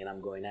something, and I'm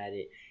going at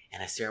it.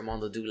 And I see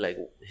Armando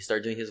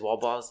start doing his wall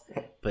balls,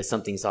 but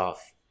something's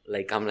off.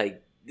 Like, I'm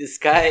like, this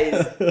guy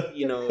is,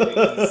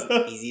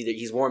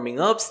 he's warming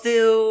up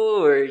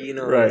still, or,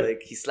 right.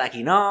 Like he's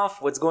slacking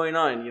off. What's going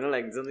on?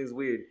 Like something's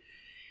weird.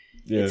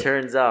 Yeah. It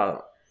turns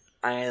out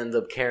I end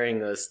up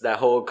carrying us that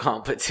whole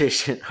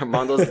competition.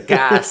 Armando's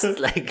gassed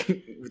like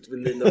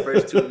within the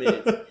first 2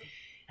 minutes,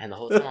 and the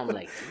whole time I'm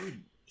like,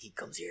 dude, he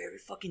comes here every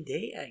fucking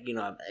day.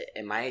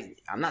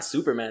 I'm not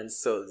Superman,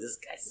 so this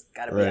guy's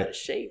gotta be out of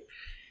shape.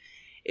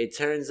 It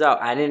turns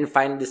out I didn't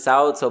find this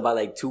out until about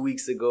like a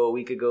week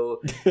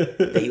ago.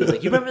 That he was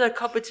like, "You remember that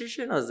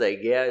competition?" I was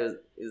like, "Yeah." It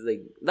was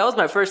like, that was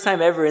my first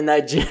time ever in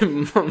that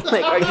gym. I'm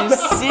like, "Are you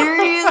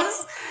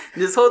serious?"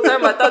 This whole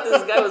time I thought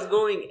this guy was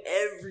going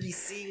every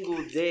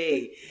single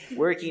day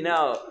working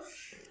out,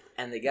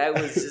 and the guy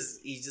was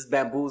just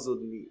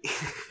bamboozled me.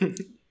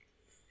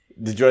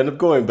 Did you end up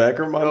going back,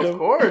 Armando? Of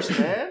course,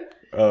 man.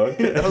 Oh,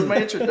 okay. That was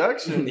my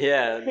introduction.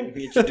 Yeah,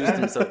 he introduced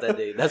himself that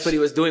day. That's what he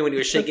was doing when he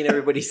was shaking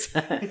everybody's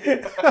hand.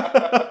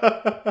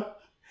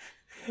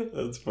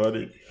 That's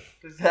funny.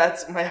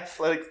 That's my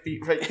athletic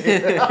feat right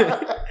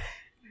there.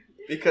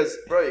 Because,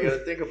 bro, you gotta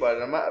think about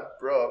it.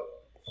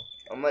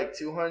 I'm like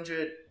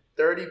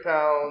 230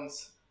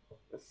 pounds,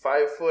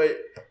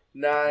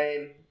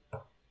 5'9",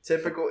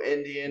 typical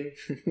Indian.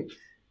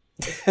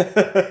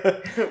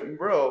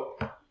 Bro.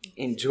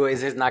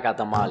 Enjoys his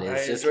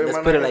nacatamales. Just let's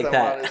put it like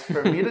that.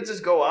 For me to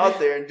just go out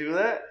there and do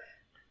that,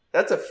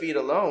 that's a feat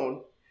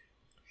alone.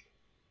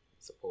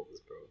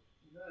 Suppose, bro.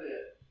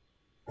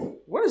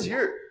 What is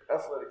your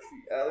athletic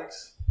feat,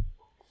 Alex?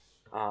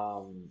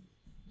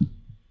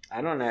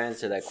 I don't know how to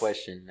answer that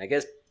question. I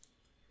guess,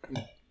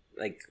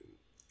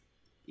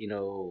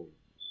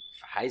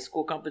 high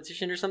school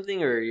competition or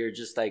something, or you're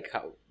just like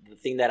the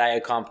thing that I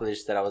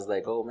accomplished that I was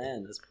like, oh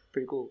man, that's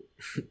pretty cool.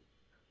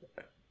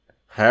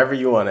 However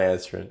you want to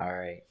answer it. All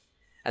right.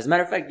 As a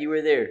matter of fact, you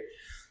were there.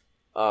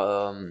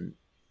 I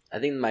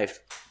think I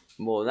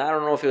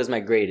don't know if it was my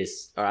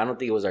greatest, or I don't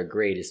think it was our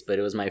greatest, but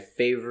it was my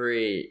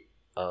favorite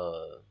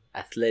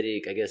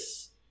athletic, I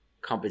guess,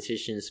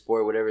 competition,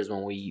 sport, whatever, is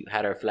when we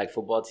had our flag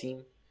football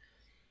team.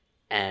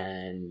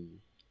 And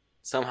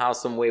somehow,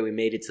 some way, we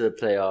made it to the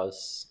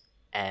playoffs.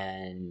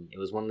 And it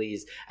was one of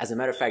these. As a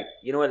matter of fact,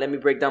 you know what? Let me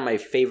break down my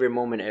favorite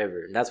moment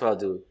ever. And that's what I'll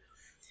do.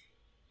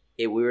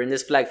 We were in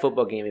this flag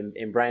football game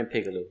in Brian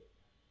Piccolo.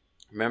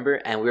 Remember?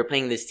 And we were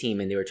playing this team,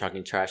 and they were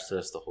talking trash to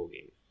us the whole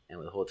game.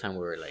 And the whole time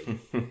we were like,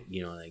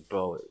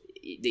 bro,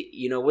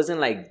 it wasn't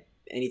like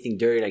anything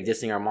dirty, like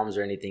dissing our moms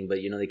or anything, but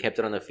they kept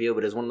it on the field.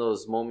 But it's one of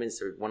those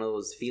moments or one of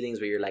those feelings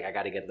where you're like, I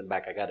got to get them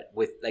back. I got it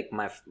with like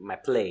my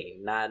play,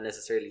 not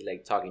necessarily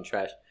like talking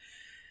trash.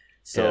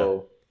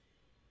 So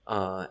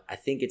I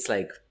think it's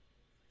like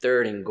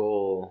 3rd and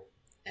goal,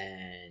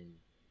 and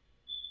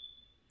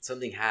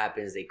something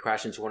happens. They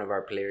crash into one of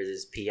our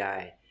players'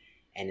 PI,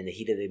 and in the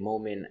heat of the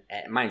moment,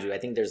 mind you, I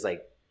think there's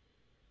like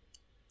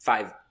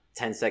 5-10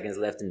 seconds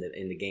left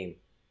in the game,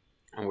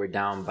 and we're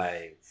down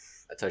by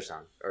a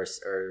touchdown or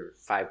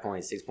 5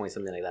 points, 6 points,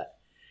 something like that.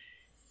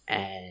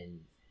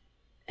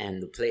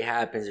 And the play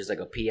happens. There's like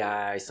a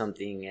PI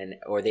something,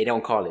 or they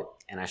don't call it,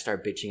 and I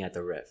start bitching at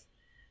the ref.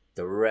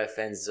 The ref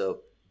ends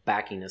up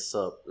backing us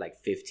up like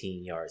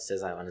 15 yards.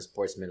 Says I'm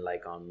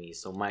unsportsmanlike on me.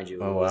 So mind you,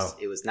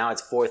 it was now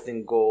it's 4th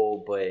and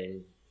goal, but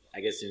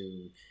I guess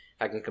if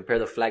I can compare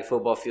the flag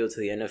football field to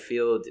the NFL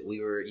field,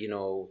 we were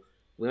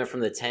we went from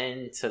the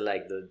 10 to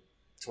like the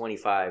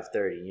 25,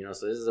 30.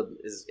 So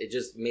it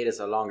just made us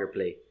a longer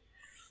play.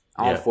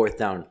 On 4th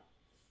down,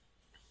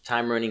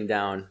 time running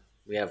down.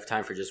 We have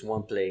time for just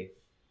one play.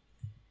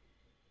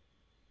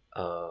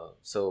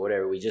 So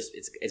whatever.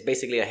 It's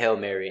basically a Hail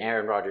Mary,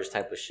 Aaron Rodgers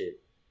type of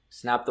shit.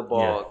 Snap the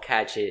ball,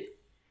 catch it,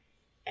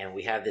 and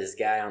we have this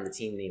guy on the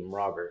team named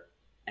Robert.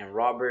 And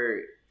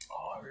Robert,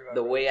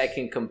 the way I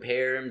can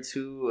compare him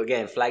to,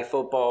 again, flag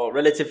football,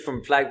 relative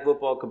from flag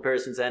football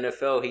comparison to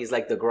NFL, he's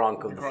like the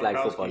Gronk of the flag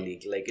football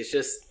league. Like, it's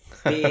just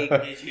big,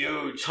 he's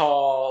huge,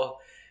 tall,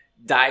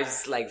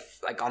 dives like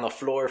on the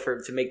floor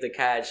to make the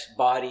catch,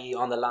 body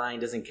on the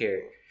line, doesn't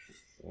care.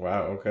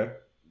 Wow, okay.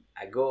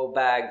 I go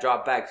back,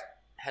 drop back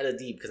hella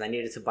deep because I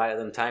needed to buy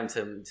them time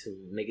to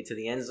make it to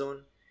the end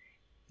zone.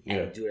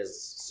 And dude, as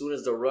soon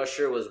as the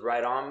rusher was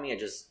right on me, I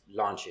just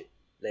launch it,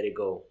 let it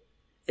go.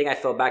 I think I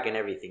fell back and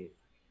everything.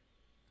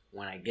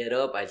 When I get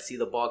up, I see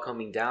the ball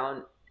coming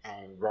down,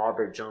 and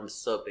Robert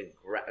jumps up and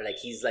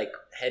he's like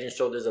head and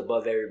shoulders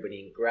above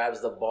everybody and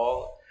grabs the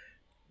ball,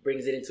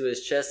 brings it into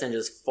his chest, and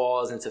just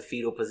falls into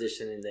fetal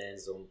position in the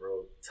end zone,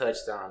 bro.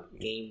 Touchdown,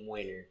 game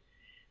winner.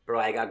 Bro,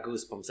 I got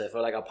goosebumps. I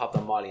felt like I popped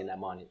a molly in the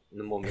moment.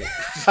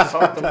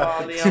 Popped a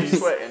molly, I'm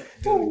sweating.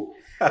 Dude,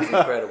 it's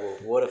incredible.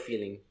 What a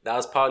feeling. That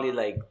was probably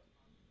like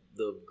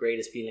the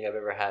greatest feeling I've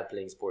ever had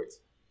playing sports.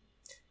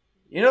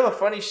 The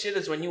funny shit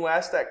is when you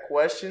asked that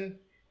question,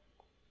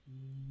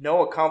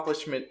 no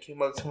accomplishment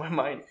came up to my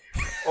mind.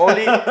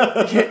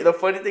 The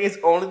funny thing is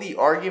only the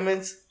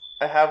arguments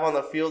I have on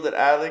the field at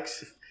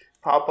Alex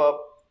pop up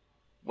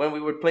when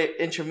we would play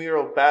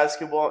intramural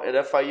basketball at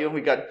FIU and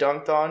we got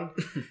dunked on.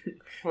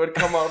 Would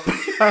come up.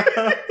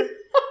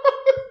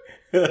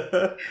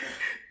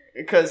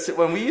 Because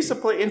when we used to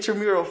play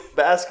intramural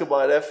basketball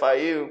at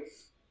FIU,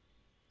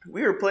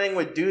 we were playing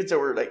with dudes that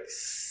were like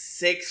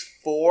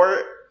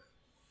 6'4".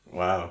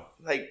 Wow.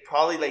 Like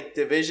probably like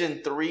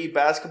Division III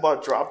basketball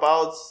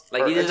dropouts.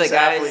 Like these are the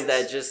guys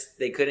that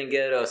they couldn't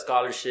get a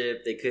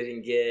scholarship, they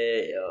couldn't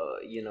get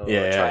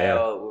a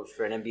tryout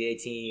for an NBA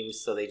team,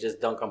 so they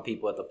just dunk on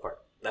people at the park.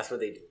 That's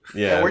what they do.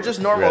 Yeah, we're just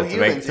normal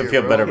humans to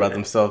feel better about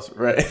themselves,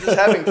 right? Just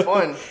having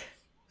fun,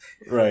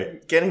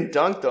 right? Getting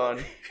dunked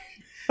on.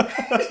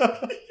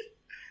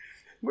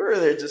 We're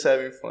there just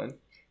having fun.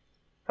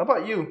 How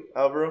about you,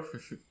 Alvaro?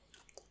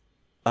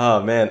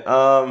 Oh man,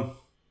 I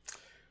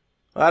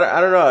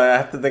don't know. I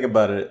have to think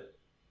about it.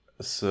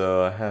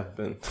 So I have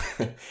been.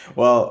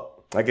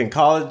 Well, like in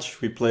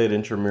college, we played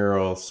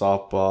intramural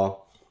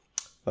softball.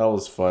 That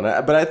was fun.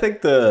 But I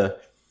think the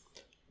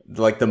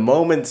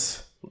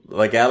moments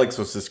like Alex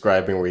was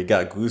describing where you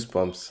got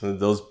goosebumps,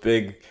 those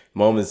big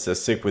moments that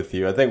stick with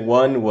you. I think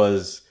one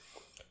was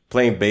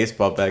playing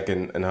baseball back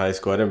in high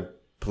school. I didn't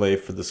play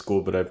for the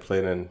school, but I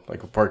played in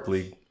like a park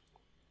league.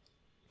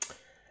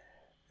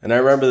 And I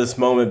remember this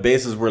moment,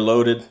 bases were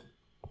loaded.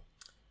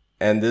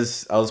 And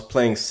I was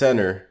playing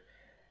center,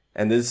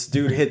 and this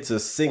dude hits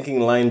a sinking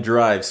line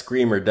drive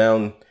screamer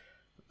down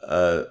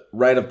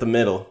right up the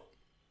middle.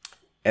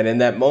 And in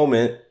that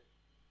moment,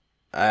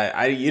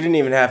 you didn't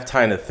even have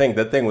time to think.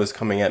 That thing was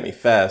coming at me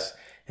fast,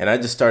 and I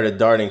just started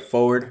darting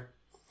forward,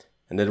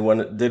 and did one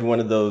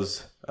of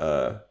those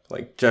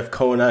like Jeff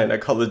Conine. I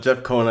call it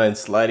Jeff Conine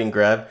sliding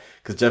grab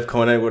because Jeff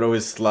Conine would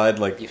always slide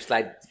like you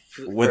slide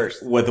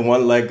with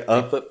one leg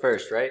up, foot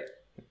first, right?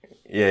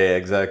 Yeah,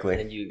 exactly.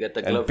 And you get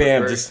the glove. And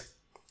bam, first. just.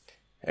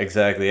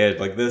 Exactly, yeah,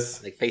 like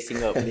this. Like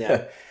facing up,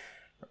 yeah.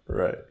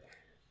 Right.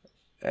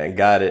 And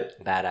got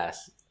it.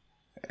 Badass.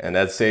 And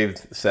that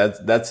saved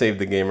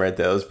the game right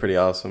there. That was pretty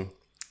awesome.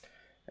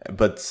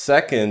 But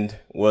second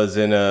was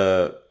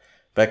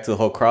back to the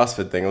whole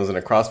CrossFit thing. It was in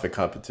a CrossFit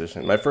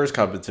competition. My first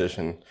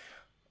competition,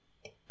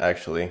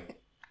 actually.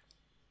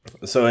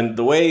 So in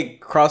the way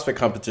CrossFit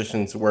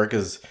competitions work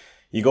is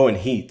you go in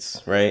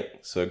heats, right?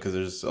 So because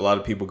there's a lot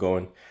of people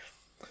going.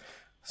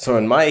 So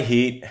in my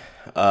heat,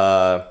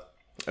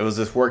 it was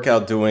this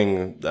workout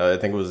doing, I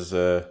think it was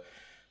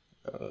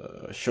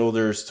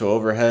shoulders to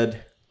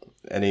overhead.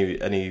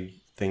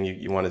 Anything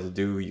you wanted to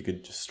do, you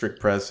could just strict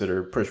press it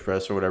or push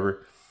press or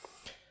whatever.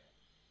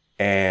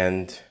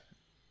 And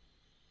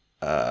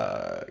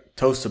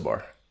toes to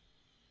bar.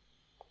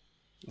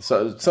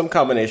 So some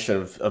combination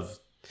of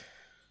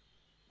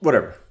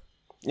whatever.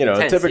 Intense,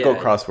 a typical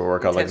yeah. CrossFit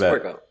workout like Intense that.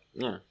 workout.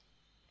 Yeah.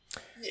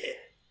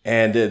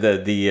 And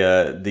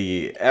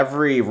the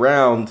every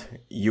round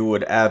you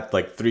would add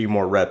like 3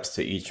 more reps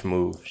to each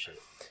move.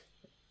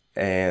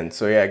 And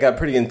so yeah, it got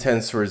pretty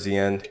intense towards the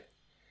end.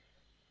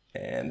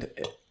 And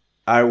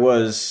I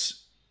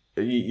was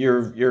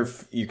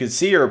you could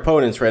see your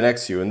opponents right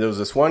next to you, and there was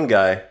this one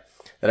guy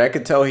that I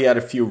could tell he had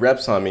a few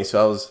reps on me.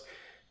 So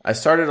I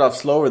started off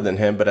slower than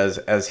him, but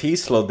as he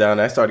slowed down,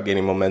 I started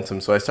gaining momentum.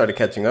 So I started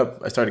catching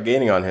up. I started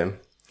gaining on him.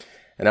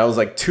 And I was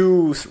like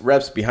 2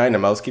 reps behind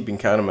him. I was keeping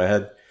count in my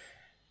head.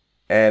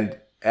 And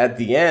at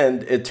the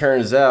end, it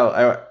turns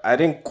out, I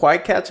didn't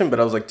quite catch him, but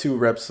I was like 2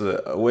 reps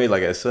away,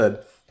 like I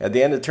said. At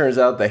the end, it turns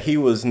out that he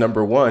was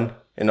number 1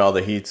 in all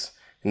the heats,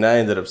 and I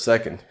ended up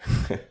second.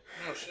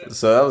 Oh, shit.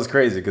 So that was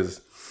crazy,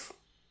 because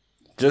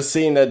just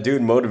seeing that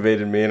dude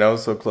motivated me, and I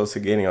was so close to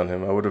gaining on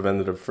him. I would have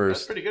ended up That's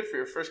first. pretty good for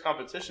your first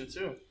competition,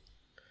 too.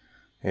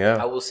 I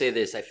Yeah. will say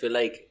this. I feel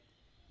like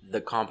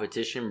the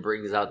competition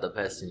brings out the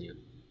best in you.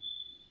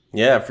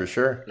 Yeah, for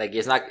sure. Like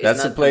it's not.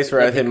 That's not the place where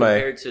I hit my-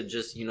 compared to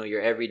just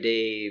your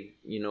everyday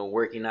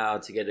working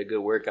out to get a good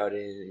workout in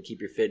and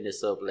keep your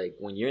fitness up. Like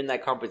when you're in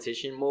that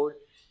competition mode,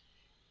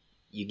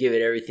 you give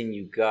it everything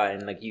you got.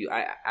 And like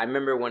I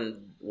remember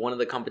when one of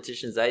the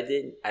competitions I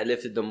did, I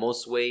lifted the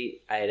most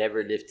weight I had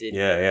ever lifted.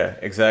 Yeah,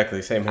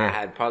 exactly. Same I here.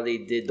 had probably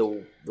did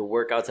the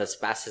workouts as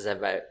fast as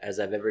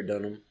I've ever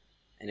done them,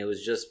 and it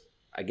was just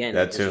again,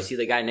 That as too. you see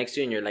the guy next to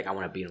you, and you're like, I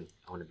want to beat him.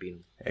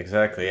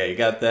 Exactly. Yeah, you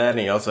got that,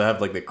 and you also have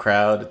like the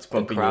crowd. It's The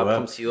pumping crowd you up.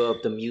 pumps you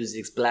up. The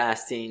music's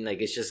blasting.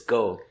 Like it's just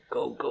go.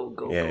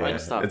 Yeah, Don't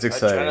stop. it's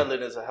exciting.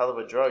 Adrenaline is a hell of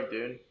a drug,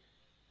 dude.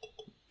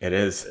 It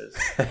is.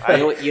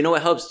 You know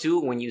what helps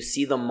too when you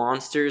see the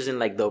monsters and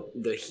like the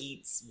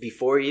heats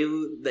before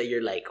you, that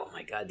you're like, oh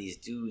my god, these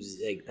dudes,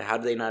 like how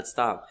do they not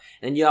stop?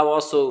 And you have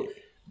also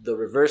the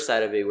reverse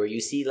side of it where you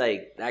see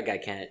like that guy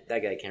can't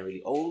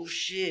really, oh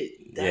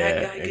shit, that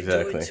Yeah, guy could do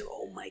exactly. it too.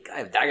 Oh my god,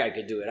 if that guy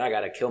could do it, I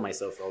gotta kill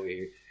myself over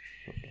here.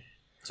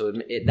 So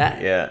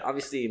that Yeah.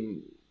 obviously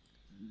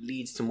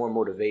leads to more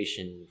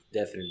motivation,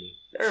 definitely.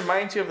 That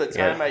reminds you of the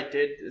time Yeah. I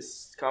did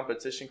this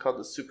competition called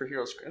the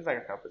Superhero Scramble. It's like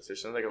a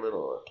competition. It's like a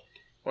little,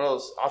 one of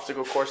those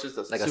obstacle courses.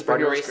 That's Like a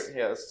Spartan Superhero race?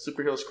 Yeah,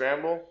 Superhero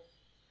Scramble.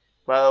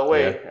 By the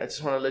way, Yeah. I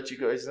just want to let you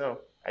guys know,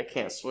 I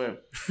can't swim.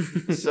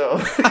 So,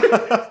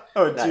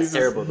 Oh, That's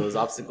terrible. Those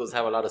obstacles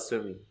have a lot of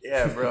swimming.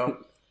 yeah, bro.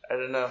 I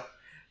don't know.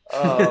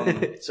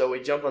 So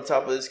we jump on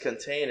top of this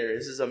container.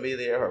 This is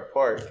Amelia Earhart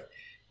Park.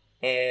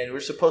 And we're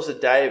supposed to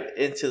dive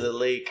into the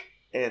lake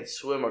and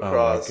swim Oh my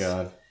across.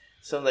 god.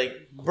 So I'm like,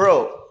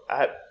 bro,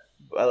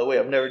 by the way,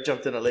 I've never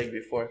jumped in a lake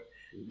before.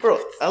 Bro,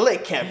 a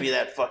lake can't be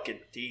that fucking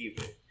deep.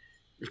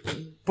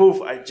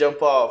 Poof, I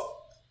jump off.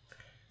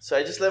 So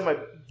I just let my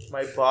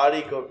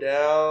body go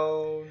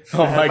down.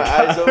 Oh I have my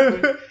eyes God.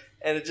 open,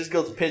 and it just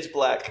goes pitch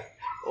black.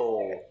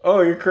 Oh.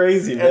 Oh, you're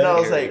crazy, man. And I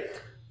was like,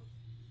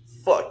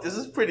 fuck, this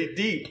is pretty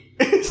deep.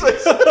 So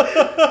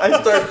I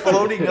start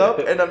floating up,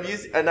 and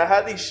I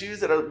had these shoes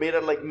that are made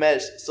of like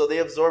mesh, so they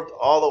absorbed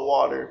all the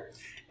water.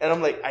 And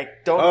I'm like, I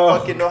don't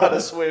fucking know how to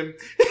swim.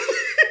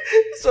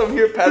 So I'm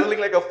here paddling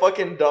like a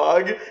fucking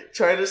dog,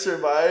 trying to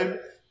survive.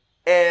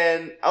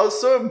 And I was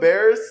so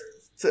embarrassed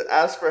to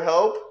ask for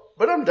help,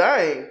 but I'm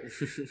dying.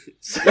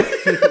 So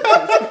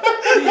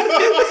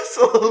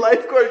the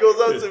lifeguard goes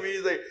up to me.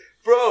 He's like,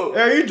 bro.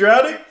 Are you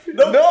drowning?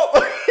 No.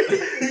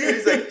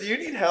 He's like, do you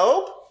need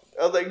help?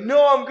 I was like,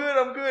 no, I'm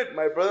good.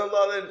 My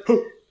brother-in-law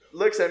then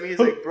looks at me. He's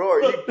like, bro,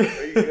 are you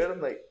good?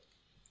 I'm like,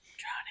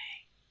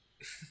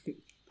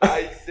 drowning.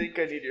 I think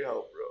I need your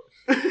help,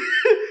 bro.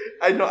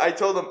 I know. I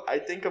told him, I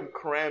think I'm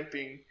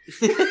cramping.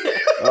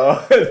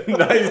 Oh,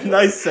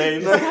 nice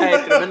save.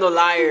 Tremendo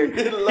liar.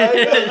 By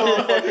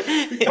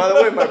the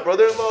way, my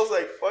brother-in-law's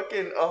like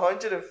fucking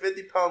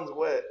 150 pounds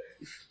wet.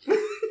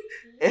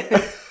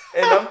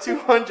 and I'm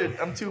 200.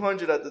 I'm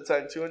 200 at the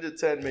time.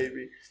 210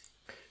 maybe.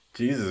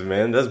 Jesus,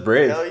 man, that's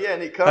brave. Hell yeah.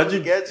 And he comes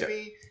and gets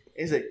me.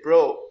 He's like,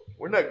 bro,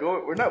 we're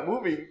not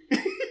moving.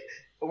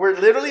 We're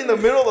literally in the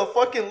middle of the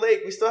fucking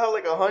lake. We still have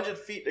like 100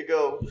 feet to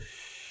go.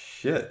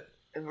 Shit.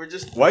 And we're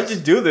just... Why'd you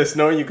do this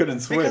knowing you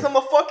couldn't swim? Because I'm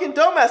a fucking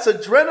dumbass.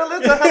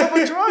 Adrenaline's a hell of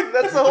a drug.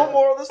 That's the whole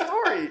moral of the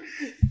story.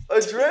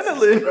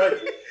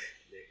 Adrenaline.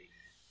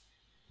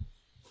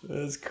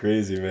 That's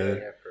crazy, man.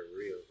 Yeah, for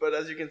real. But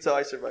as you can tell,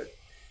 I survived.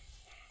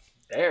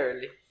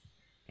 Barely.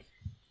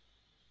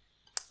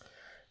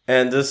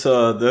 And this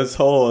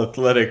whole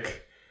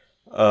athletic,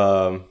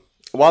 while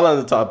on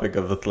the topic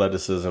of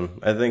athleticism,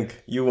 I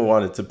think you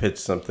wanted to pitch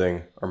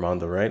something,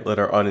 Armando, right? Let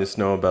our audience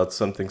know about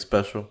something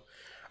special,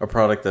 a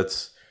product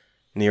that's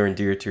near and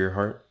dear to your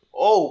heart.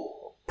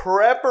 Oh,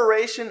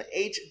 Preparation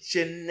H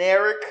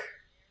generic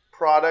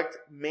product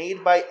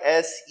made by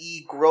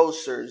SE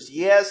Grocers.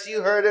 Yes,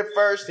 you heard it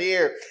first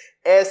here.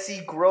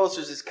 SE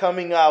Grocers is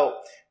coming out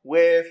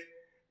with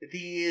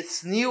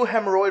this new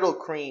hemorrhoidal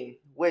cream,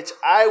 which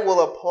I will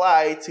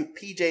apply to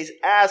PJ's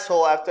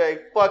asshole after I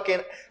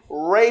fucking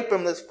rape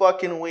him this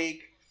fucking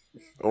week.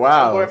 I'm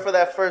Wow. going for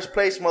that first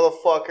place,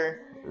 motherfucker.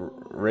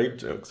 Rape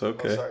jokes,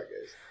 okay. Oh, sorry,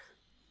 guys.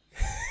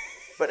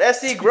 But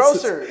SD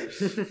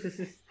Grocers.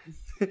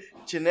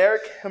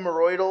 Generic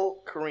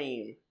hemorrhoidal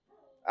cream.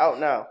 Out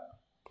now.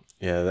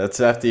 Yeah, that's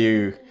after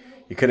you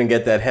couldn't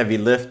get that heavy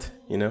lift,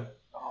 you know?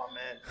 Oh,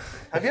 man.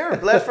 Have you ever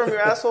bled from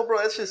your asshole, bro?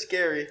 That's just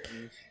scary.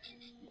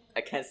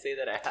 I can't say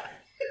that I have.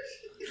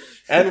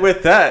 And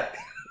with that,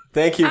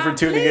 thank you for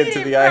tuning in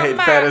to the I Hate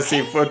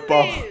Fantasy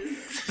Football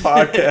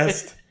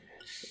podcast.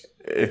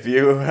 If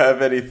you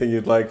have anything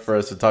you'd like for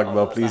us to talk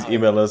about, please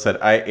email us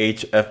at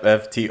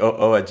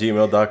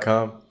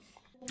ihfftoo@gmail.com.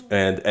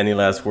 And any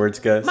last words,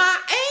 guys? My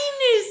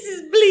anus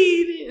is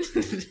bleeding.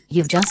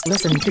 You've just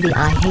listened to the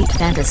I Hate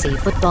Fantasy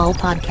Football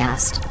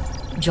podcast.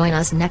 Join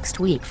us next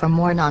week for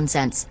more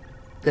nonsense.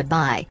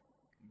 Goodbye.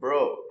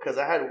 Bro, because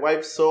I had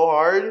wiped so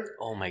hard.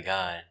 Oh my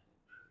god.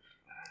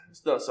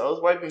 No, so I was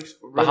wiping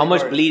really But how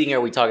much hard. bleeding are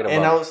we talking about?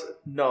 And I was...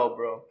 No,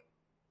 bro.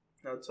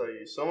 I'll tell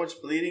you. So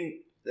much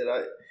bleeding that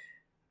I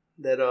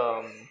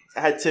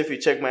had Tiffy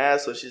check my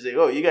ass. So she's like,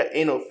 oh, you got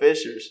anal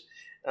fissures.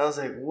 And I was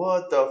like,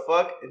 what the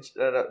fuck? And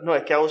no,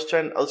 like I was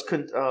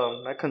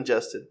not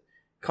congested.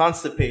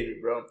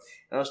 Constipated, bro.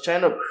 And I was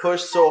trying to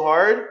push so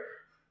hard.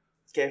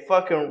 Okay, I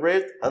fucking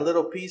ripped a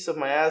little piece of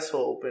my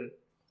asshole open.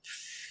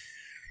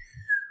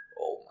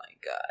 Oh my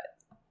god.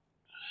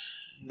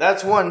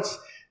 That's once.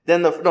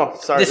 Then This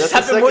that's the happened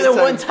second more than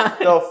one time.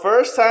 The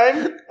first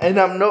time, and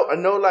I'm no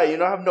lie, you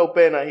don't have no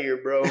pena here,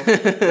 bro.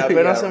 La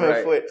pena se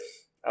me fue.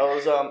 I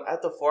was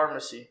at the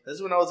pharmacy. This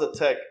is when I was a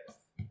tech,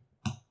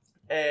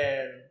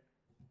 and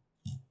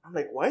I'm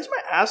like, why is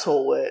my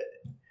asshole wet?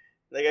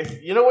 Like,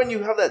 you know when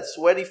you have that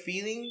sweaty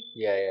feeling?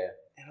 Yeah.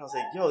 And I was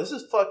like, yo, this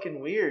is fucking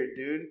weird,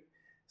 dude.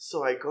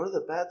 So I go to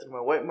the bathroom,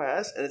 I wipe my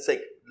ass, and it's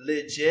like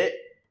legit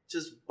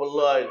just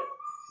blood.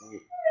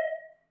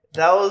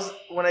 That was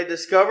when I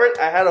discovered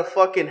I had a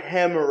fucking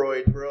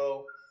hemorrhoid,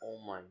 bro. Oh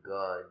my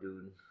god,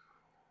 dude.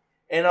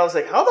 And I was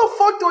like, how the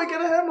fuck do I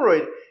get a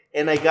hemorrhoid?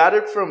 And I got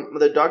it from,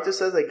 the doctor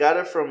says I got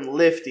it from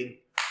lifting.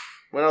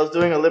 When I was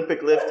doing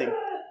Olympic lifting.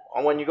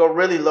 And when you go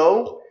really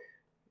low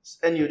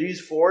and you use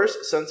force,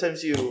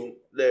 sometimes you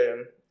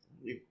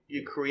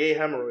create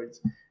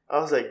hemorrhoids.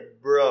 I was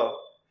like, bro.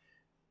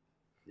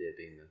 Yeah,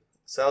 bingo.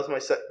 So that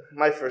was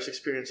my first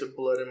experience of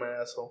blood in my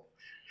asshole.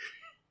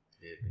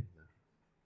 Yeah, bingo.